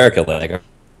 even in America, like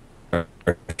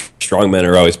strongmen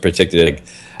are always predicted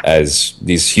as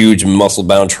these huge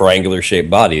muscle-bound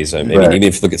triangular-shaped bodies. I mean, even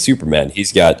if you look at Superman,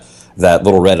 he's got that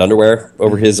little red underwear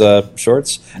over his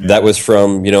shorts. That was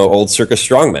from old circus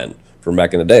strongmen from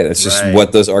back in the day. That's just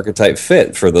what those archetypes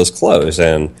fit for those clothes.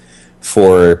 And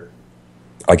for,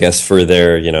 I guess, for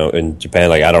their in Japan,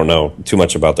 like I don't know too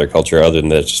much about their culture other than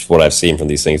just what I've seen from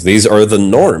these things. These are the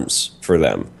norms for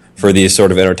them, for these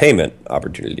sort of entertainment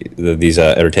opportunities, these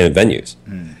entertainment venues.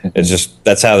 It's just,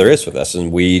 that's how there is with us,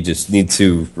 and we just need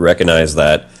to recognize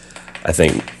that. I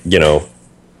think,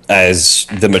 as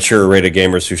the mature rated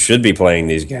gamers who should be playing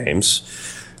these games,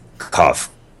 that's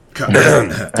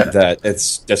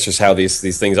just how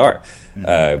these things are.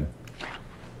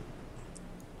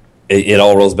 It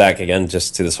all rolls back again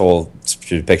just to this whole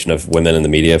depiction of women in the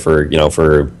media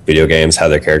for video games, how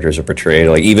their characters are portrayed.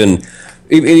 Like even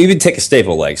take a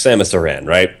staple like Samus Aran,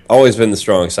 right? Always been the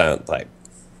strong silent type.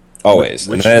 Always.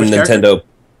 Which and then character? Nintendo,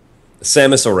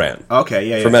 Samus Aran. Okay,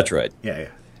 yeah. For Metroid. Yeah.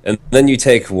 And then you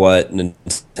take what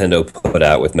Nintendo put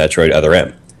out with Metroid Other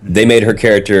M. They made her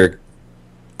character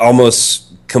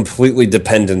almost completely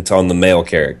dependent on the male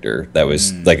character that was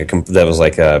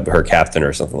her captain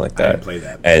or something like that. I didn't play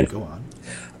that. And go on.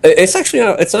 it's actually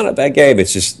it's not a bad game.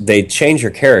 It's just they change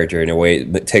her character in a way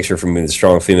that takes her from being the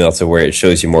strong female to where it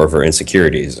shows you more of her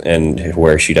insecurities and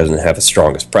where she doesn't have the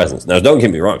strongest presence. Now, don't get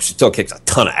me wrong; she still kicks a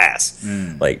ton of ass.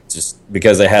 Like just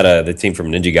because they had the team from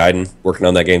Ninja Gaiden working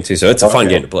on that game too, so it's a fun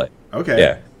game to play. Okay,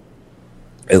 yeah.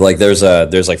 And like there's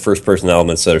like first person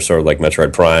elements that are sort of like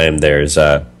Metroid Prime. There's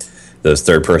those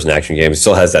third person action games. It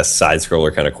still has that side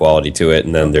scroller kind of quality to it,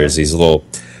 and then there's these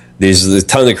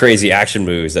tons of crazy action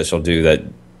moves that she'll do that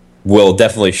will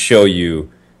definitely show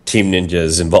you Team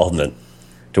Ninja's involvement,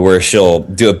 to where she'll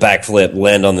do a backflip,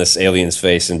 land on this alien's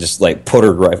face, and just like put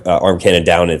her arm cannon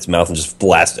down in its mouth and just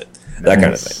blast it. That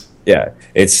kind of thing. Yeah,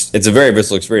 it's a very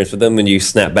visceral experience. But then when you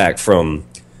snap back from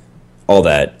all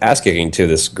that ass kicking to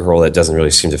this girl that doesn't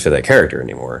really seem to fit that character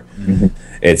anymore,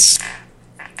 it's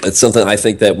something I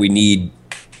think that we need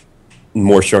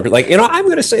more stronger. Like I'm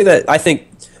going to say that I think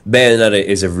Bayonetta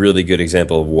is a really good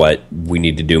example of what we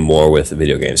need to do more with the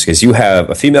video games, because you have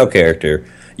a female character.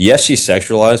 Yes, she's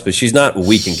sexualized, but she's not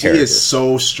weak in character. She is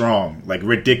so strong, like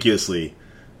ridiculously.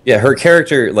 Yeah, her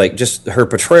character, like just her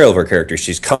portrayal of her character,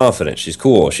 she's confident, she's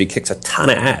cool, she kicks a ton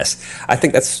of ass. I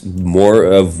think that's more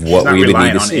of what we would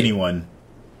need to see. Anyone.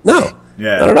 No,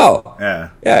 not at all. Yeah.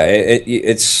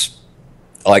 It's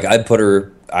like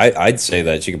I'd say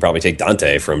that she could probably take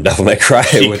Dante from Devil May Cry.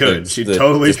 She could. She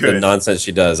totally could. The nonsense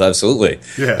she does, absolutely.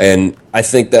 Yeah. And I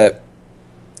think that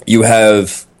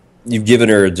you've given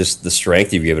her just the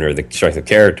strength. You've given her the strength of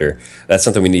character. That's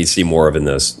something we need to see more of in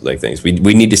those like things. We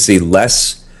need to see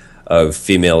less of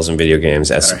females in video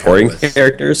games as supporting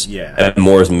characters, and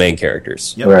more as main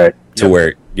characters. Yep. Right. To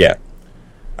where,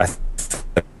 I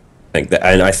think that,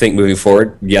 and I think moving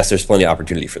forward, yes, there's plenty of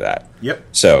opportunity for that. Yep.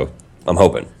 So I'm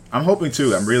hoping. I'm hoping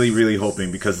too. I'm really, really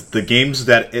hoping, because the games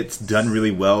that it's done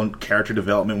really well, character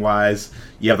development wise.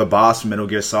 You have the boss from Metal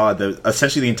Gear Solid.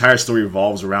 Essentially, the entire story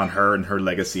revolves around her and her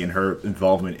legacy and her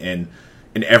involvement in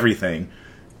everything.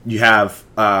 You have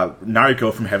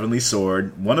Nariko from Heavenly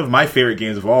Sword, one of my favorite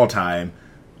games of all time.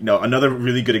 Another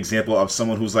really good example of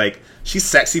someone who's like, she's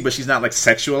sexy, but she's not like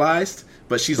sexualized,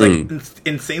 but she's like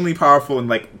insanely powerful, and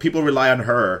like people rely on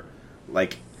her.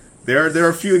 Like there are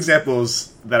a few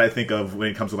examples that I think of when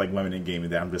it comes to like women in gaming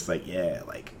that I'm just like, yeah,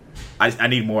 like I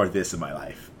need more of this in my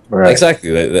life. Right.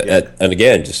 Exactly. And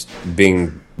again, just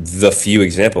being the few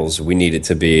examples, we need it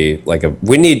to be like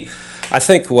I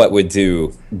think what would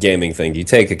do gaming thing, you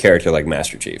take a character like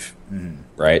Master Chief,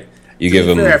 right? You give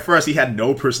him. At first, he had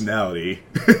no personality.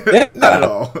 Yeah, not at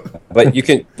all. But you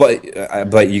can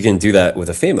do that with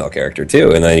a female character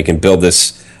too, and then you can build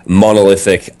this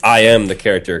monolithic I am the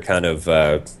character kind of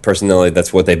personality.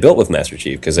 That's what they built with Master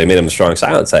Chief, because they made him a strong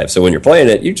silent type. So when you're playing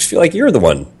it, you just feel like you're the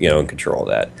one, in control of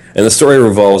that, and the story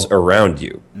revolves around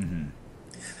you. Mm-hmm.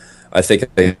 I think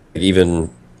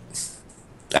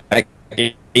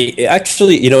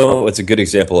actually, it's a good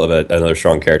example of another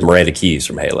strong character, Miranda Keyes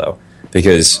from Halo.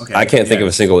 Because I can't think of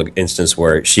a single instance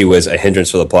where she was a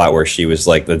hindrance for the plot, where she was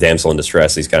like the damsel in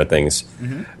distress, these kind of things,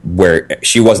 where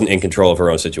she wasn't in control of her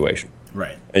own situation.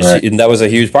 Right. And that was a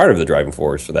huge part of the driving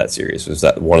force for that series, was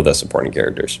that one of the supporting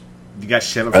characters. You got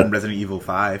Sheva from Resident Evil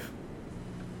 5.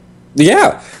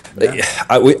 Yeah.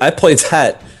 I played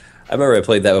that. I remember I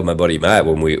played that with my buddy Matt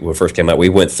when it first came out. We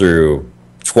went through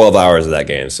 12 hours of that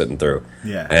game sitting through.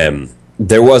 Yeah. And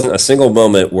there wasn't a single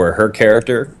moment where her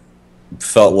character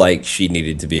felt like she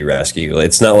needed to be rescued.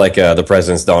 It's not like the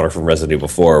President's Daughter from Resident Evil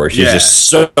 4, where she's just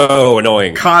so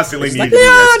annoying. Constantly needed to be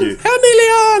rescued. Help me,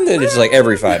 Leon! And it's like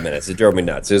every 5 minutes. It drove me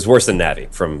nuts. It was worse than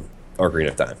Navi from Ocarina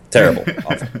of Time. Terrible.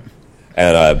 Awful.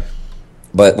 And,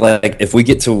 but like, if we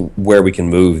get to where we can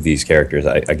move these characters,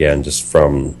 again, just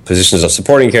from positions of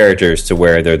supporting characters to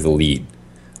where they're the lead,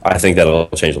 I think that'll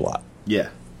change a lot. Yeah,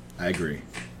 I agree.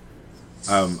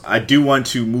 I do want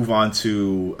to move on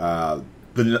to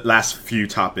the last few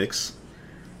topics.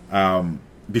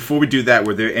 Before we do that,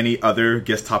 were there any other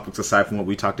guest topics aside from what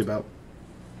we talked about?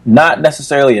 Not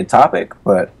necessarily a topic,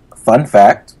 but fun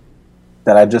fact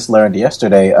that I just learned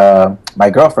yesterday. My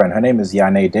girlfriend, her name is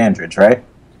Yane Dandridge, right?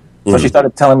 So she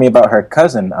started telling me about her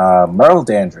cousin, Merle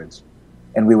Dandridge.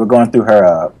 And we were going through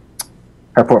her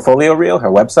portfolio reel, her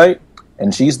website,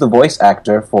 and she's the voice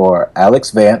actor for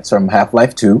Alex Vance from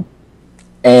Half-Life 2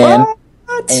 and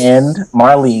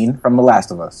Marlene from The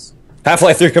Last of Us.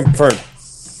 Half-Life 3 confirmed.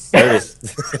 There it is.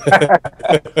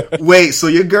 Wait, so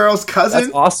your girl's cousin?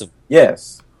 That's awesome.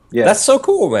 Yes. Yes. That's so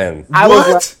cool, man.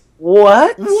 What?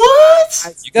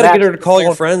 You gotta get her to call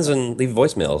your friends and leave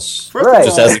voicemails.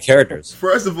 Just as the characters.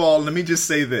 First of all, let me just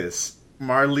say this.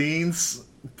 Marlene's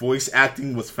voice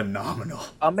acting was phenomenal.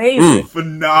 Amazing.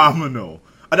 Phenomenal.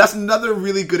 That's another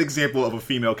really good example of a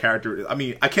female character. I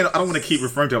mean, I don't want to keep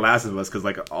referring to The Last of Us because,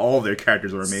 like, all of their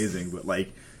characters are amazing, but,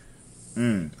 like,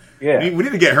 yeah. We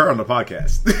need to get her on the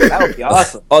podcast. That would be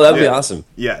awesome. Oh, that would be awesome.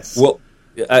 Yes. Well,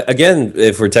 again,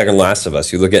 if we're taking Last of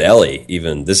Us, you look at Ellie,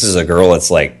 even. This is a girl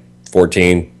that's, like,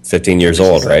 14, 15 years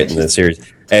old, right, in the series.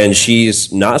 And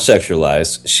she's not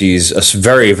sexualized. She's a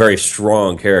very, very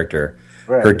strong character.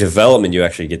 Right. Her development, you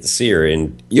actually get to see her,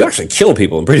 and you actually kill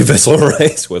people in pretty visceral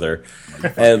ways with her.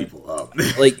 And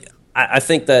like, I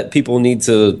think that people need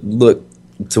to look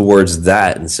towards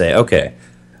that and say, okay,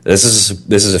 this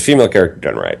is a female character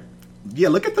done right. Yeah,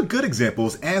 look at the good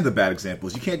examples and the bad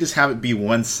examples. You can't just have it be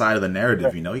one side of the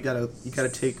narrative. You know, you gotta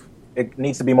take. It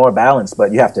needs to be more balanced,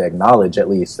 but you have to acknowledge at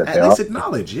least that. At least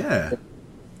acknowledge, yeah.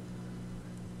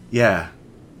 Yeah.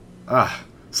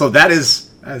 So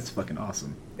that's fucking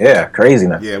awesome. Yeah,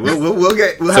 craziness. Yeah, we'll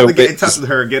have to get in touch with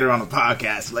her and get her on the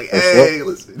podcast. Like, hey,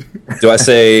 listen. Do I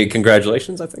say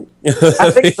congratulations? I think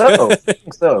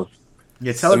so.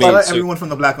 Yeah, tell everyone from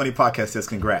the Black Money Podcast says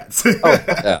congrats.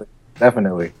 Yeah,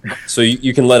 definitely. So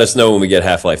you can let us know when we get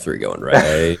Half-Life 3 going,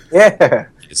 right? Yeah.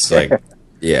 It's like,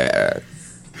 yeah,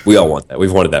 we all want that.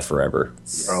 We've wanted that forever.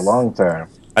 For a long time.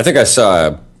 I think I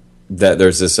saw that there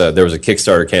was a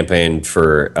Kickstarter campaign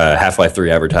for Half-Life 3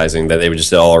 advertising that they would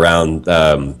just all around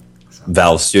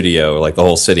Valve Studio, like the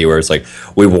whole city, where it's like,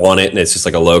 we want it, and it's just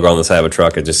like a logo on the side of a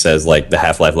truck. It just says like the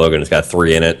Half-Life logo, and it's got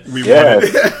 3 in it. We want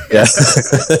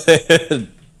it.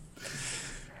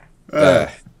 Yeah.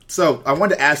 So I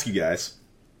wanted to ask you guys.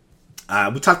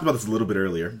 We talked about this a little bit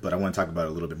earlier, but I want to talk about it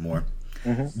a little bit more.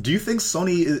 Mm-hmm. Do you think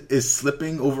Sony is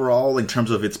slipping overall in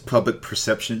terms of its public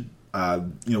perception?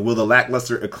 Will the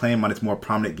lackluster acclaim on its more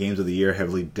prominent games of the year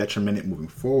heavily detriment it moving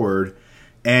forward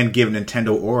and give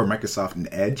Nintendo or Microsoft an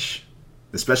edge,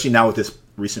 especially now with this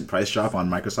recent price drop on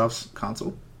Microsoft's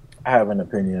console? I have an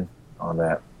opinion on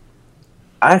that.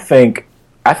 I think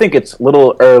it's a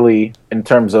little early in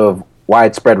terms of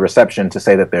widespread reception to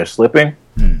say that they're slipping.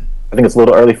 I think it's a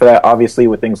little early for that. Obviously,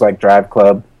 with things like Drive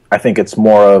Club, I think it's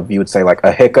more of, you would say, like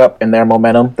a hiccup in their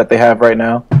momentum that they have right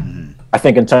now. I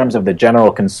think in terms of the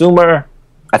general consumer,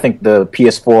 I think the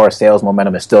PS4 sales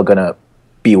momentum is still going to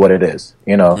be what it is,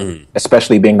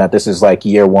 especially being that this is like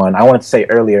year one. I wanted to say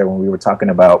earlier when we were talking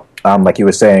about, like you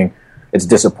were saying, it's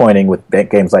disappointing with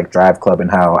games like Drive Club and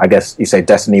how, I guess you say,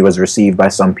 Destiny was received by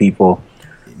some people.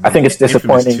 I think it's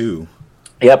disappointing. Infamous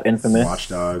 2. Yep, Infamous.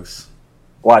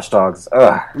 Watch Dogs.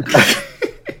 Ugh.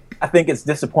 I think it's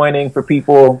disappointing for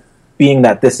people, being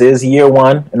that this is year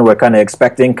one, and we're kind of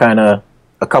expecting a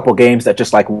couple games that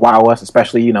just like wow us,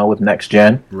 especially with next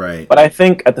gen. Right. But I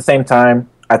think at the same time,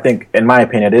 in my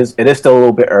opinion, it is still a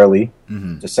little bit early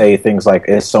to say things like,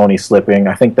 is Sony slipping?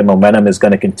 I think the momentum is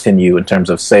going to continue in terms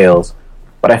of sales.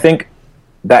 But I think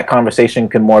that conversation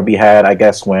can more be had, I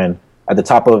guess, when at the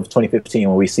top of 2015,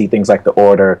 when we see things like The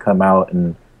Order come out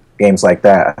and games like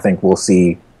that, I think we'll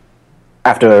see,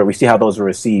 after we see how those are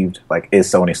received, like, is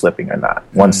Sony slipping or not?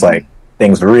 Once, like,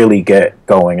 things really get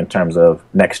going in terms of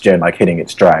next gen, like,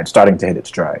 starting to hit its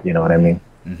stride, you know what I mean?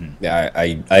 Mm-hmm. Yeah,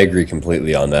 I agree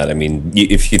completely on that. I mean,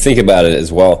 if you think about it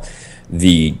as well,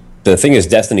 the thing is,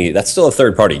 Destiny, that's still a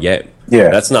third-party game. Yeah.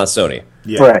 That's not Sony.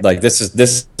 Yeah. Right. Like, this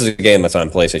is a game that's on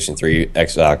PlayStation 3,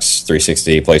 Xbox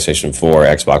 360, PlayStation 4,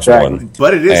 Xbox Right. One.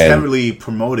 But it is heavily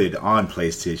promoted on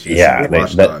PlayStation. Yeah,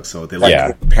 Watch Dogs, so they like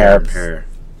yeah. pair.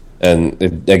 And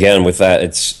again, with that,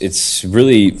 it's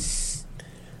really,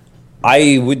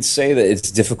 I would say that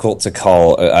it's difficult to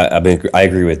call. I mean, I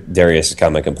agree with Darius'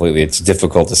 comment completely. It's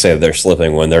difficult to say that they're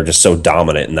slipping when they're just so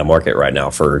dominant in the market right now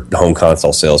for home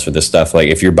console sales for this stuff. Like,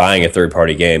 if you're buying a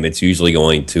third-party game, it's usually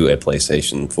going to a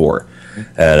PlayStation 4.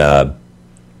 And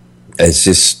it's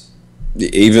just,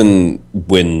 even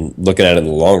when looking at it in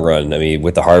the long run, I mean,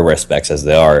 with the hardware specs as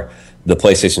they are, the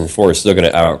PlayStation 4 is still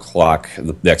going to outclock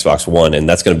the Xbox One, and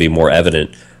that's going to be more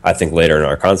evident, I think, later in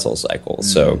our console cycle.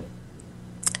 Mm-hmm.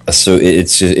 So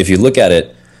it's just, if you look at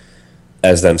it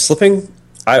as them slipping,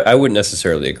 I wouldn't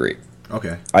necessarily agree.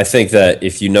 Okay. I think that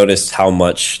if you noticed how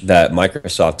much that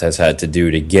Microsoft has had to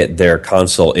do to get their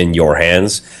console in your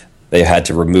hands, they had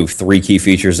to remove 3 key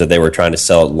features that they were trying to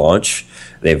sell at launch.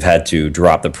 They've had to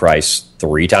drop the price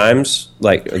 3 times.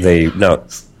 I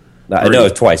know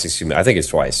it's twice. Excuse me. I think it's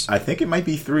twice. I think it might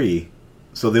be 3.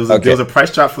 So there was a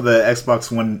price drop for the Xbox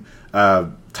One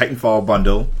Titanfall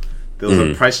bundle. There was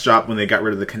a price drop when they got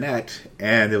rid of the Kinect,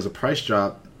 and there was a price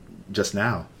drop just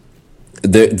now.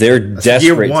 They're desperate.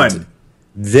 Year one.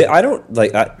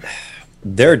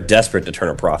 They're desperate to turn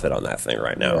a profit on that thing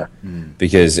right now,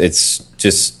 because it's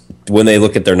just, when they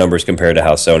look at their numbers compared to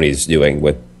how Sony's doing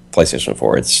with PlayStation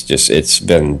 4, it's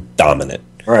been dominant.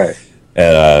 Right.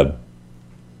 And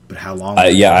but how long?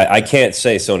 I can't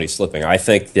say Sony's slipping. I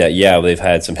think that they've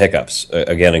had some hiccups.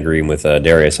 Again, agreeing with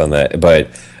Darius on that, but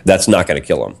that's not going to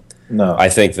kill them. No, I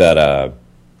think that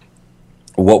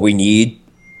what we need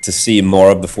to see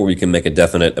more of before we can make a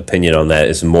definite opinion on that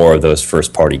is more of those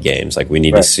first-party games. Like, we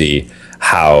need to see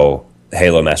how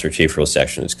Halo Master Chief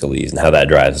Reception is released and how that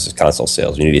drives console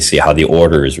sales. We need to see how The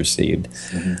Order is received.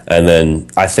 Mm-hmm. And then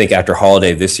I think after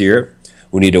holiday this year,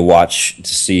 we need to watch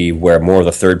to see where more of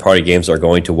the third-party games are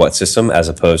going to what system, as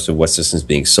opposed to what systems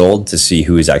being sold, to see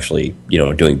who is actually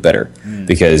doing better.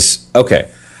 Because,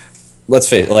 let's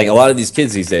face it, like, a lot of these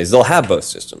kids these days, they'll have both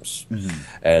systems. Mm-hmm.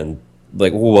 And,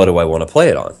 like, well, what do I want to play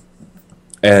it on?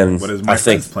 And what is my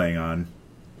friends playing on?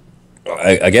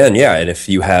 Again, and if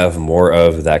you have more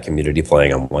of that community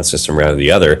playing on one system rather than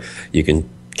the other, you can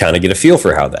kind of get a feel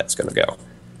for how that's going to go.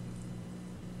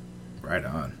 Right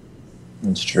on.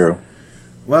 It's true.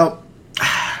 Well,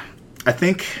 I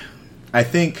think I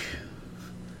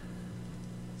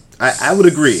would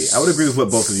agree. I would agree with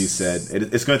what both of you said.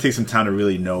 It's going to take some time to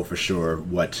really know for sure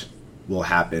what will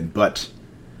happen, but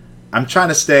I'm trying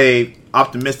to stay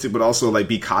optimistic, but also like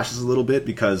be cautious a little bit,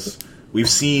 because we've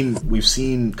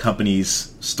seen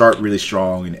companies start really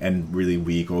strong and end really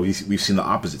weak, or we've seen the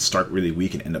opposite, start really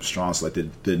weak and end up strong. So like the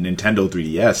Nintendo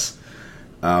 3DS,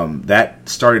 that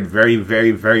started very,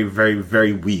 very, very, very,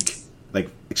 very weak, like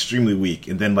extremely weak,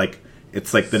 and then like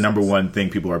it's like the number one thing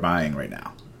people are buying right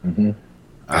now. Mm-hmm.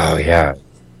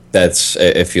 That's,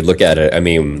 if you look at it, I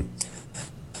mean,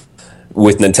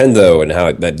 with Nintendo and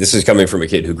how this is coming from a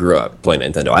kid who grew up playing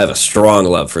Nintendo, I have a strong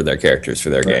love for their characters, for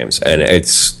their games, and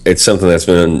it's something that's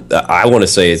been, I want to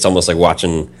say, it's almost like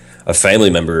watching a family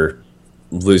member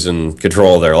losing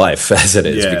control of their life as it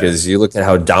is, because you look at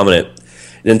how dominant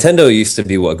Nintendo used to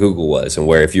be, what Google was, and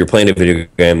where if you're playing a video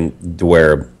game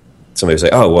where somebody would say,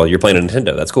 oh, well, you're playing a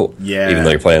Nintendo, that's cool, even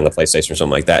though you're playing on the PlayStation or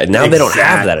something like that, and now they don't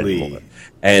have that anymore.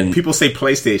 And people say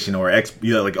PlayStation or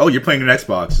like, oh, you're playing an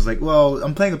Xbox. It's like, well,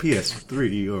 I'm playing a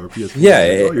PS3 or a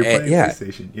PS4. Oh, you're playing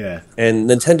PlayStation. Yeah. And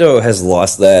Nintendo has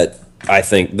lost that. I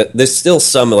think that there's still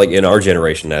some, like, in our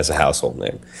generation as a household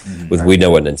name. Mm-hmm. We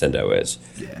know what Nintendo is.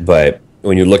 Yeah. But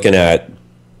when you're looking at,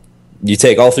 you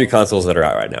take all 3 consoles that are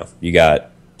out right now. You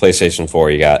got PlayStation 4,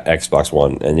 you got Xbox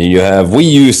One, and then you have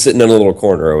Wii U sitting in a little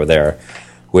corner over there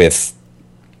with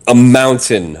a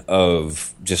mountain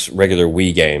of just regular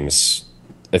Wii games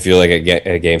if you look at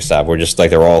GameStop, were just like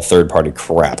they're all third-party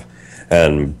crap,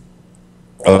 and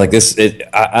I'm like this.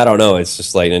 I don't know. It's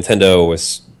just like Nintendo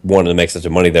was wanting to make such a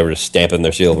money, they were just stamping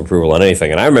their seal of approval on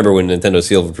anything. And I remember when Nintendo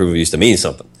seal of approval used to mean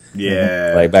something.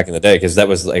 Yeah, like back in the day, because that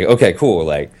was like, okay, cool.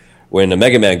 Like when a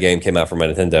Mega Man game came out from a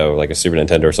Nintendo, like a Super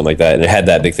Nintendo or something like that, and it had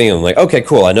that big thing, I'm like, okay,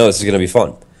 cool. I know this is going to be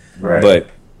fun. Right.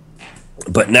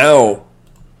 But now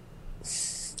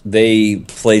they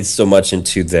played so much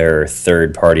into their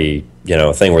third party,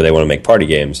 thing where they want to make party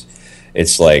games.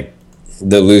 It's like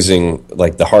they're losing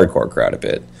like the hardcore crowd a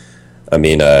bit. I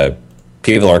mean,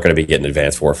 people aren't going to be getting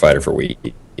Advanced Warfighter for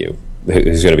Wii U.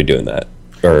 Who's going to be doing that?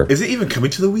 Or is it even coming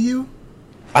to the Wii U?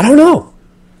 I don't know.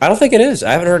 I don't think it is.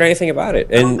 I haven't heard anything about it.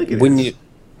 And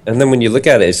then when you look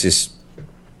at it, it's just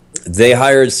they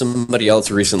hired somebody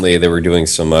else recently. They were doing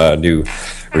some new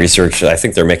research. I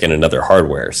think they're making another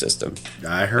hardware system.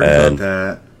 I heard about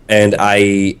that. And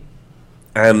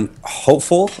I'm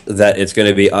hopeful that it's going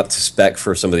to be up to spec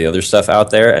for some of the other stuff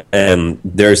out there. And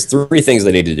there's 3 things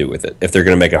they need to do with it if they're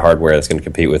going to make a hardware that's going to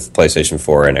compete with PlayStation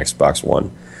 4 and Xbox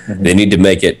One. Mm-hmm. They need to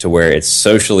make it to where it's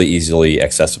socially easily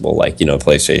accessible, like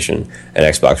PlayStation and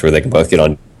Xbox, where they can both get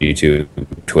on YouTube,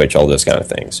 Twitch, all those kind of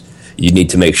things. You need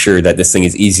to make sure that this thing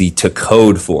is easy to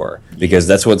code for, because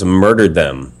that's what's murdered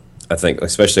them, I think,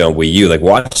 especially on Wii U. Like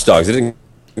Watch Dogs, it didn't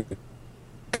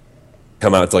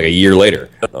come out until like a year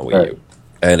later on Wii U.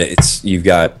 And you've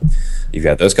got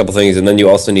those couple things, and then you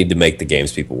also need to make the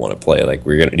games people want to play. Like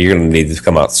you're gonna need to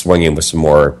come out swinging with some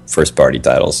more first party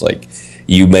titles. Like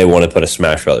you may want to put a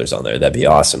Smash Brothers on there. That'd be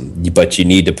awesome. But you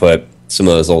need to put some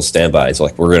of those old standbys.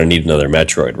 Like we're gonna need another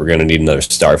Metroid. We're gonna need another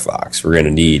Star Fox. We're gonna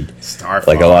need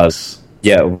like a lot of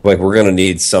like we're gonna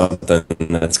need something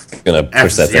that's gonna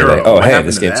push that thing. Like, oh hey,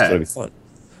 this game's gonna be fun.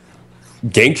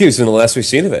 GameCube's been the last we've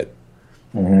seen of it.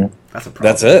 Mm-hmm. That's a problem.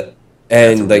 That's it.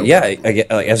 And like I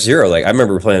get like F-Zero. Like I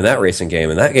remember playing that racing game,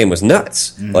 and that game was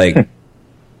nuts. Mm-hmm. Like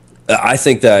I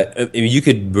think that you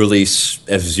could release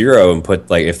F-Zero and put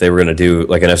like if they were going to do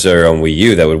like an F-Zero on Wii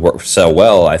U, that would sell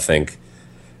well. I think,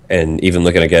 and even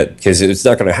looking at because it's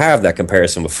not going to have that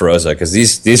comparison with Forza, because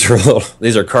these are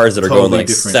cars that are totally going like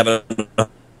different.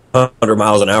 700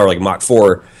 miles an hour, like Mach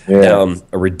 4 down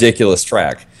a ridiculous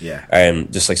track,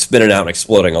 and just like spinning out and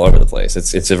exploding all over the place.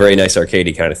 It's a very nice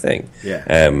arcadey kind of thing.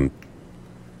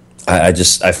 I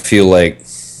feel like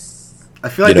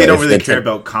they don't really care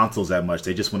about consoles that much.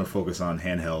 They just want to focus on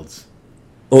handhelds.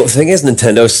 Well, the thing is,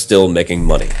 Nintendo's still making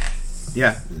money.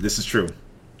 Yeah, this is true.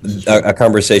 A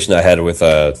conversation I had with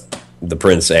the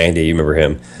Prince, Andy, you remember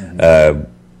him? Mm-hmm.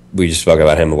 We just spoke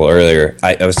about him a little earlier.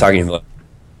 I was talking to him,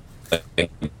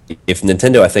 like, if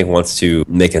Nintendo, I think, wants to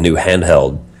make a new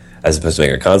handheld as opposed to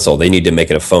make a console, they need to make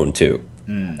it a phone too.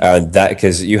 That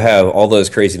because you have all those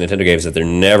crazy Nintendo games that they're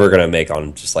never going to make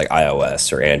on just like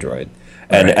iOS or Android,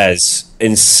 and as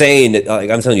insane, like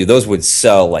I'm telling you, those would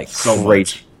sell like so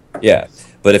great. Much. Yeah,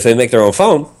 but if they make their own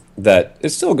phone, that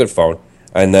it's still a good phone,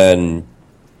 and then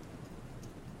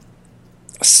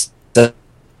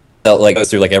like go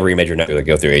through like every major network, like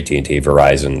go through AT&T,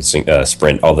 Verizon,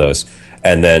 Sprint, all those,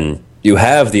 and then you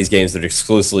have these games that are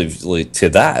exclusively to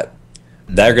that.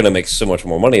 They're going to make so much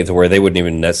more money to where they wouldn't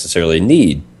even necessarily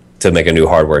need to make a new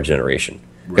hardware generation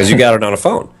because you got it on a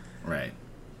phone. Right.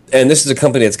 And this is a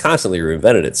company that's constantly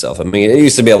reinvented itself. I mean, it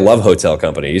used to be a love hotel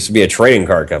company. It used to be a trading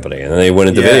card company, and then they went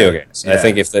into video games. Yeah. I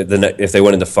think if they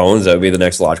went into phones, that would be the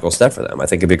next logical step for them. I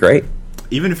think it'd be great.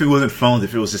 Even if it wasn't phones,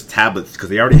 if it was just tablets, because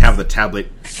they already have the tablet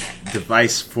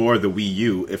device for the Wii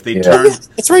U. If they turn,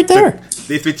 it's right there.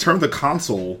 If they turn the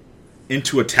console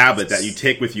into a tablet that you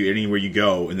take with you anywhere you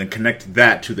go, and then connect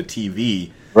that to the TV.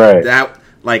 Right. That,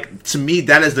 like, to me,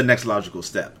 that is the next logical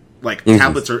step. Like,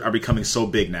 tablets are becoming so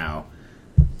big now,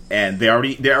 and they're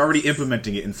already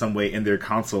implementing it in some way in their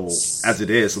console as it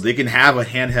is, so they can have a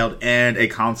handheld and a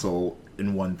console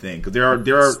in one thing. Because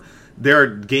there are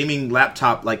gaming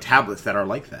laptop like tablets that are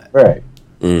like that. Right.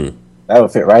 That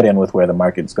would fit right in with where the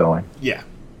market's going. Yeah.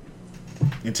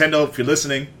 Nintendo, if you're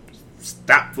listening,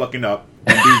 stop fucking up.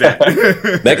 And do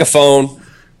that. Make a phone,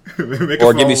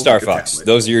 or give me Star Fox.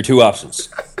 Those are your 2 options.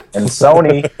 And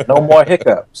Sony, no more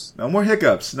hiccups. No more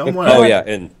hiccups. No more.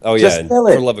 And for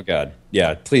the love of God,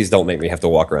 please don't make me have to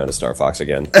walk around a Star Fox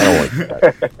again. I don't want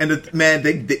that. And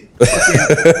the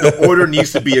order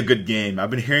needs to be a good game. I've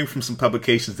been hearing from some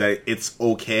publications that it's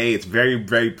okay. It's very,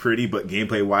 very pretty, but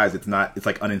gameplay wise, it's not. It's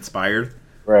like uninspired.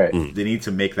 Right. They need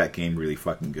to make that game really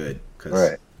fucking good.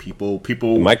 Right. People.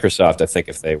 Microsoft, I think,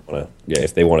 if they want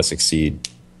to succeed.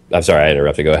 I'm sorry, I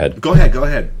interrupted. Go ahead. Go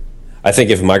ahead. I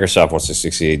think if Microsoft wants to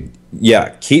succeed,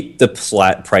 keep the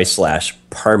price slash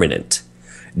permanent.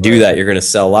 do that, you're going to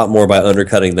sell a lot more by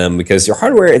undercutting them because your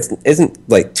hardware isn't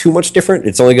like too much different.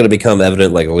 It's only going to become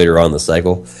evident like later on in the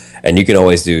cycle, and you can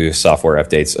always do software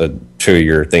updates to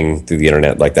your thing through the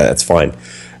internet like that. That's fine,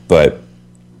 but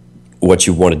what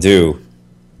you want to do,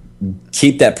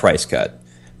 keep that price cut,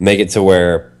 make it to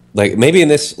where like maybe in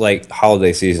this like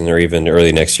holiday season or even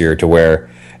early next year to where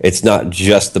it's not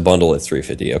just the bundle at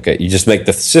 $350. Okay, you just make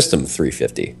the system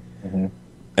 $350. Mm-hmm.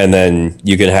 And then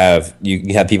you can have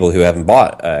people who haven't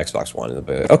bought Xbox One, and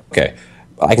they'll be like, okay,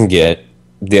 I can get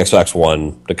the Xbox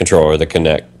One, the controller, the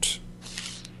Kinect.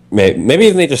 Maybe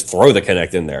even they just throw the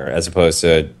Kinect in there as opposed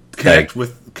to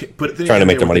Kinect trying to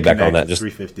make their money back on that. Just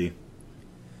 $350.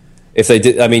 If they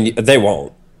did, I mean, they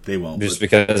won't. They won't just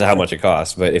because of how much it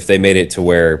costs. But if they made it to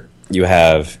where you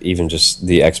have even just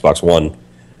the Xbox One,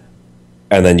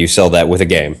 and then you sell that with a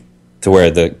game. To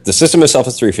where the system itself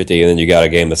is $350, and then you got a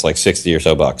game that's like $60 or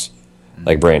so bucks,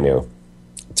 like brand new.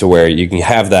 To where you can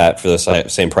have that for the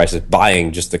same price as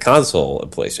buying just the console of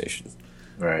PlayStation.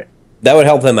 Right. That would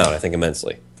help them out, I think,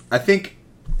 immensely. I think,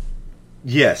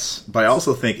 yes, but I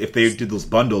also think if they did those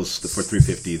bundles for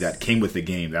 $350 that came with the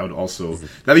game, that'd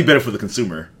be better for the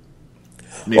consumer.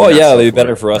 Well, yeah, it'd be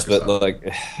better for us, but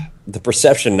like the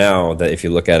perception now that if you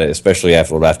look at it, especially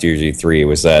after last year's E3,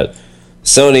 was that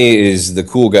Sony is the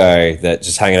cool guy that's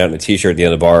just hanging out in a t-shirt at the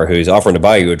end of the bar who's offering to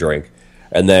buy you a drink.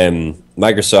 And then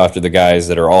Microsoft are the guys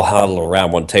that are all huddled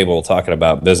around one table talking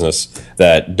about business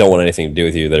that don't want anything to do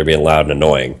with you, that are being loud and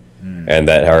annoying, and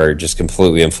that are just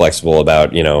completely inflexible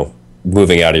about,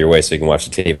 moving out of your way so you can watch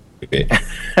the TV.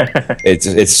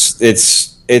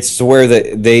 It's where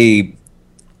they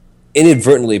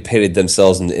inadvertently pitted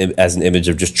themselves as an image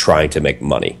of just trying to make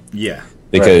money. Yeah.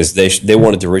 Because they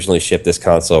wanted to originally ship this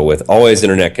console with always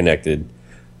internet connected,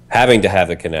 having to have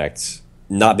the Kinect,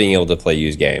 not being able to play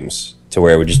used games, to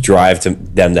where it would just drive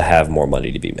them to have more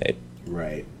money to be made.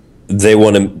 Right. They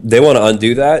want to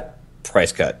undo that.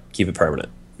 Price cut. Keep it permanent.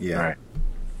 Yeah. Right.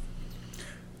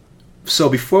 So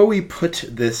before we put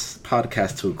this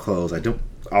podcast to a close, I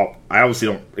obviously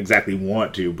don't exactly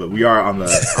want to, but we are on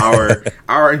the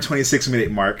hour and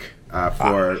 26-minute mark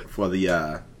for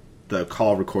the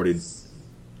call recorded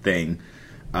thing.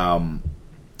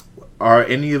 Are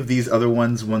any of these other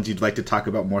ones you'd like to talk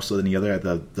about more so than the other?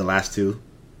 The last two,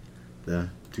 the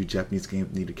two Japanese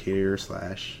games need a cater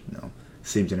 /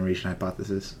 same generation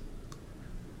hypothesis.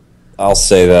 I'll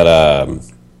say that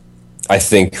I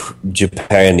think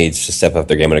Japan needs to step up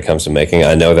their game when it comes to making.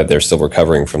 I know that they're still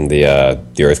recovering from the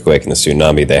earthquake and the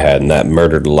tsunami they had, and that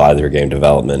murdered a lot of their game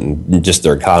development and just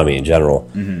their economy in general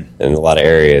in a lot of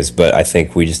areas. But I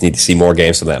think we just need to see more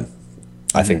games from them.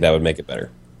 I think that would make it better.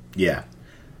 Yeah.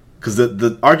 Because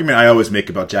the argument I always make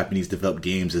about Japanese developed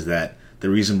games is that the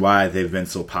reason why they've been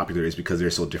so popular is because they're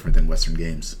so different than Western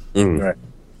games. Right.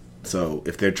 So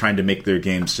if they're trying to make their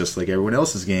games just like everyone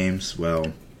else's games,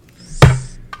 well,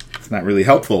 it's not really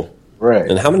helpful. Right.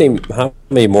 And how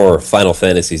many more Final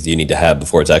Fantasies do you need to have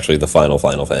before it's actually the Final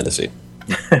Fantasy?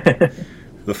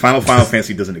 The Final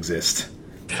Fantasy doesn't exist.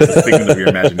 It's a figment of your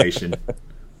imagination.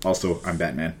 Also, I'm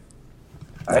Batman.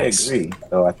 I agree.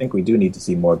 So I think we do need to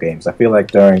see more games. I feel like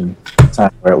during the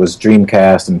time where it was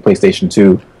Dreamcast and PlayStation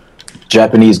 2,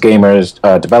 Japanese gamers,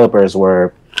 developers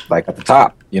were like at the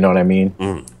top. You know what I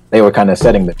mean? They were kind of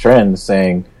setting the trends,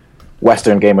 saying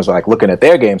Western gamers were like looking at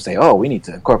their games, saying, "Oh, we need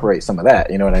to incorporate some of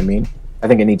that." You know what I mean? I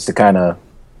think it needs to kind of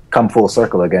come full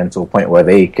circle again to a point where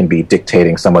they can be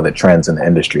dictating some of the trends in the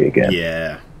industry again.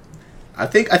 Yeah, I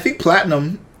think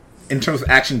Platinum, in terms of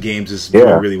action games, is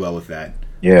doing really well with that.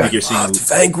 Yeah. I think you're seeing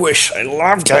Vanquish. I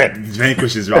loved it.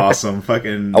 Vanquish is awesome.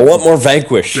 Fucking. I want more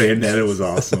Vanquish. Bayonetta was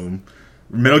awesome.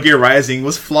 Metal Gear Rising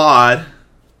was flawed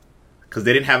because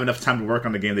they didn't have enough time to work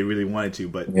on the game they really wanted to.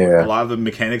 But a lot of the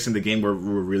mechanics in the game were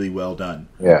really well done.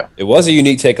 Yeah. It was a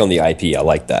unique take on the IP. I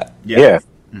like that. Yeah.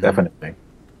 Definitely.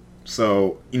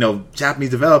 So Japanese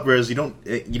developers, you don't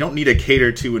need to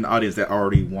cater to an audience that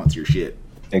already wants your shit.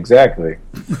 Exactly.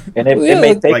 And it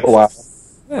may take a while.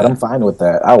 But I'm fine with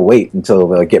that. I'll wait until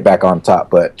they get back on top,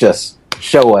 but just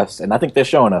show us. And I think they're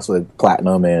showing us with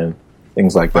Platinum and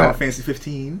things like Final that. Fantasy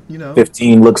 15,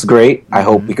 15 looks great. I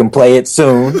hope we can play it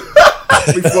soon.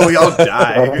 Before we all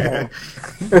die.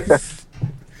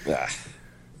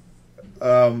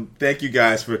 Thank you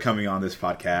guys for coming on this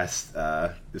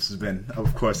podcast. This has been,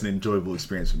 of course, an enjoyable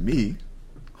experience for me.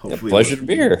 Hopefully, pleasure to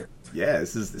be here. Yeah,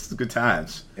 this is good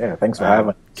times. Yeah, thanks for having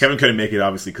us. Kevin couldn't make it,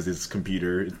 obviously, because his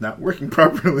computer is not working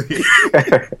properly.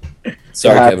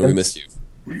 Sorry, Kevin, we missed you.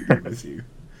 We miss you.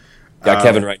 Got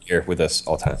Kevin right here with us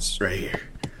all times. Right here.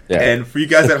 Yeah. And for you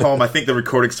guys at home, I think the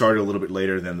recording started a little bit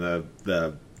later than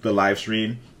the live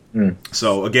stream.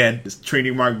 So, again, it's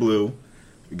Trinity Mark Blue.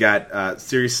 We got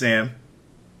Serious Sam.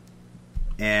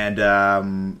 And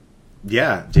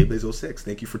yeah, JBlaze06.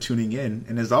 Thank you for tuning in.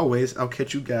 And as always, I'll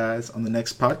catch you guys on the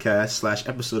next podcast /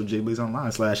 episode of JBlaze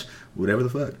Online / whatever the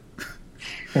fuck.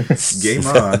 Game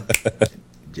on.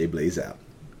 JBlaze out.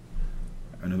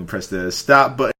 I'm going to press the stop button.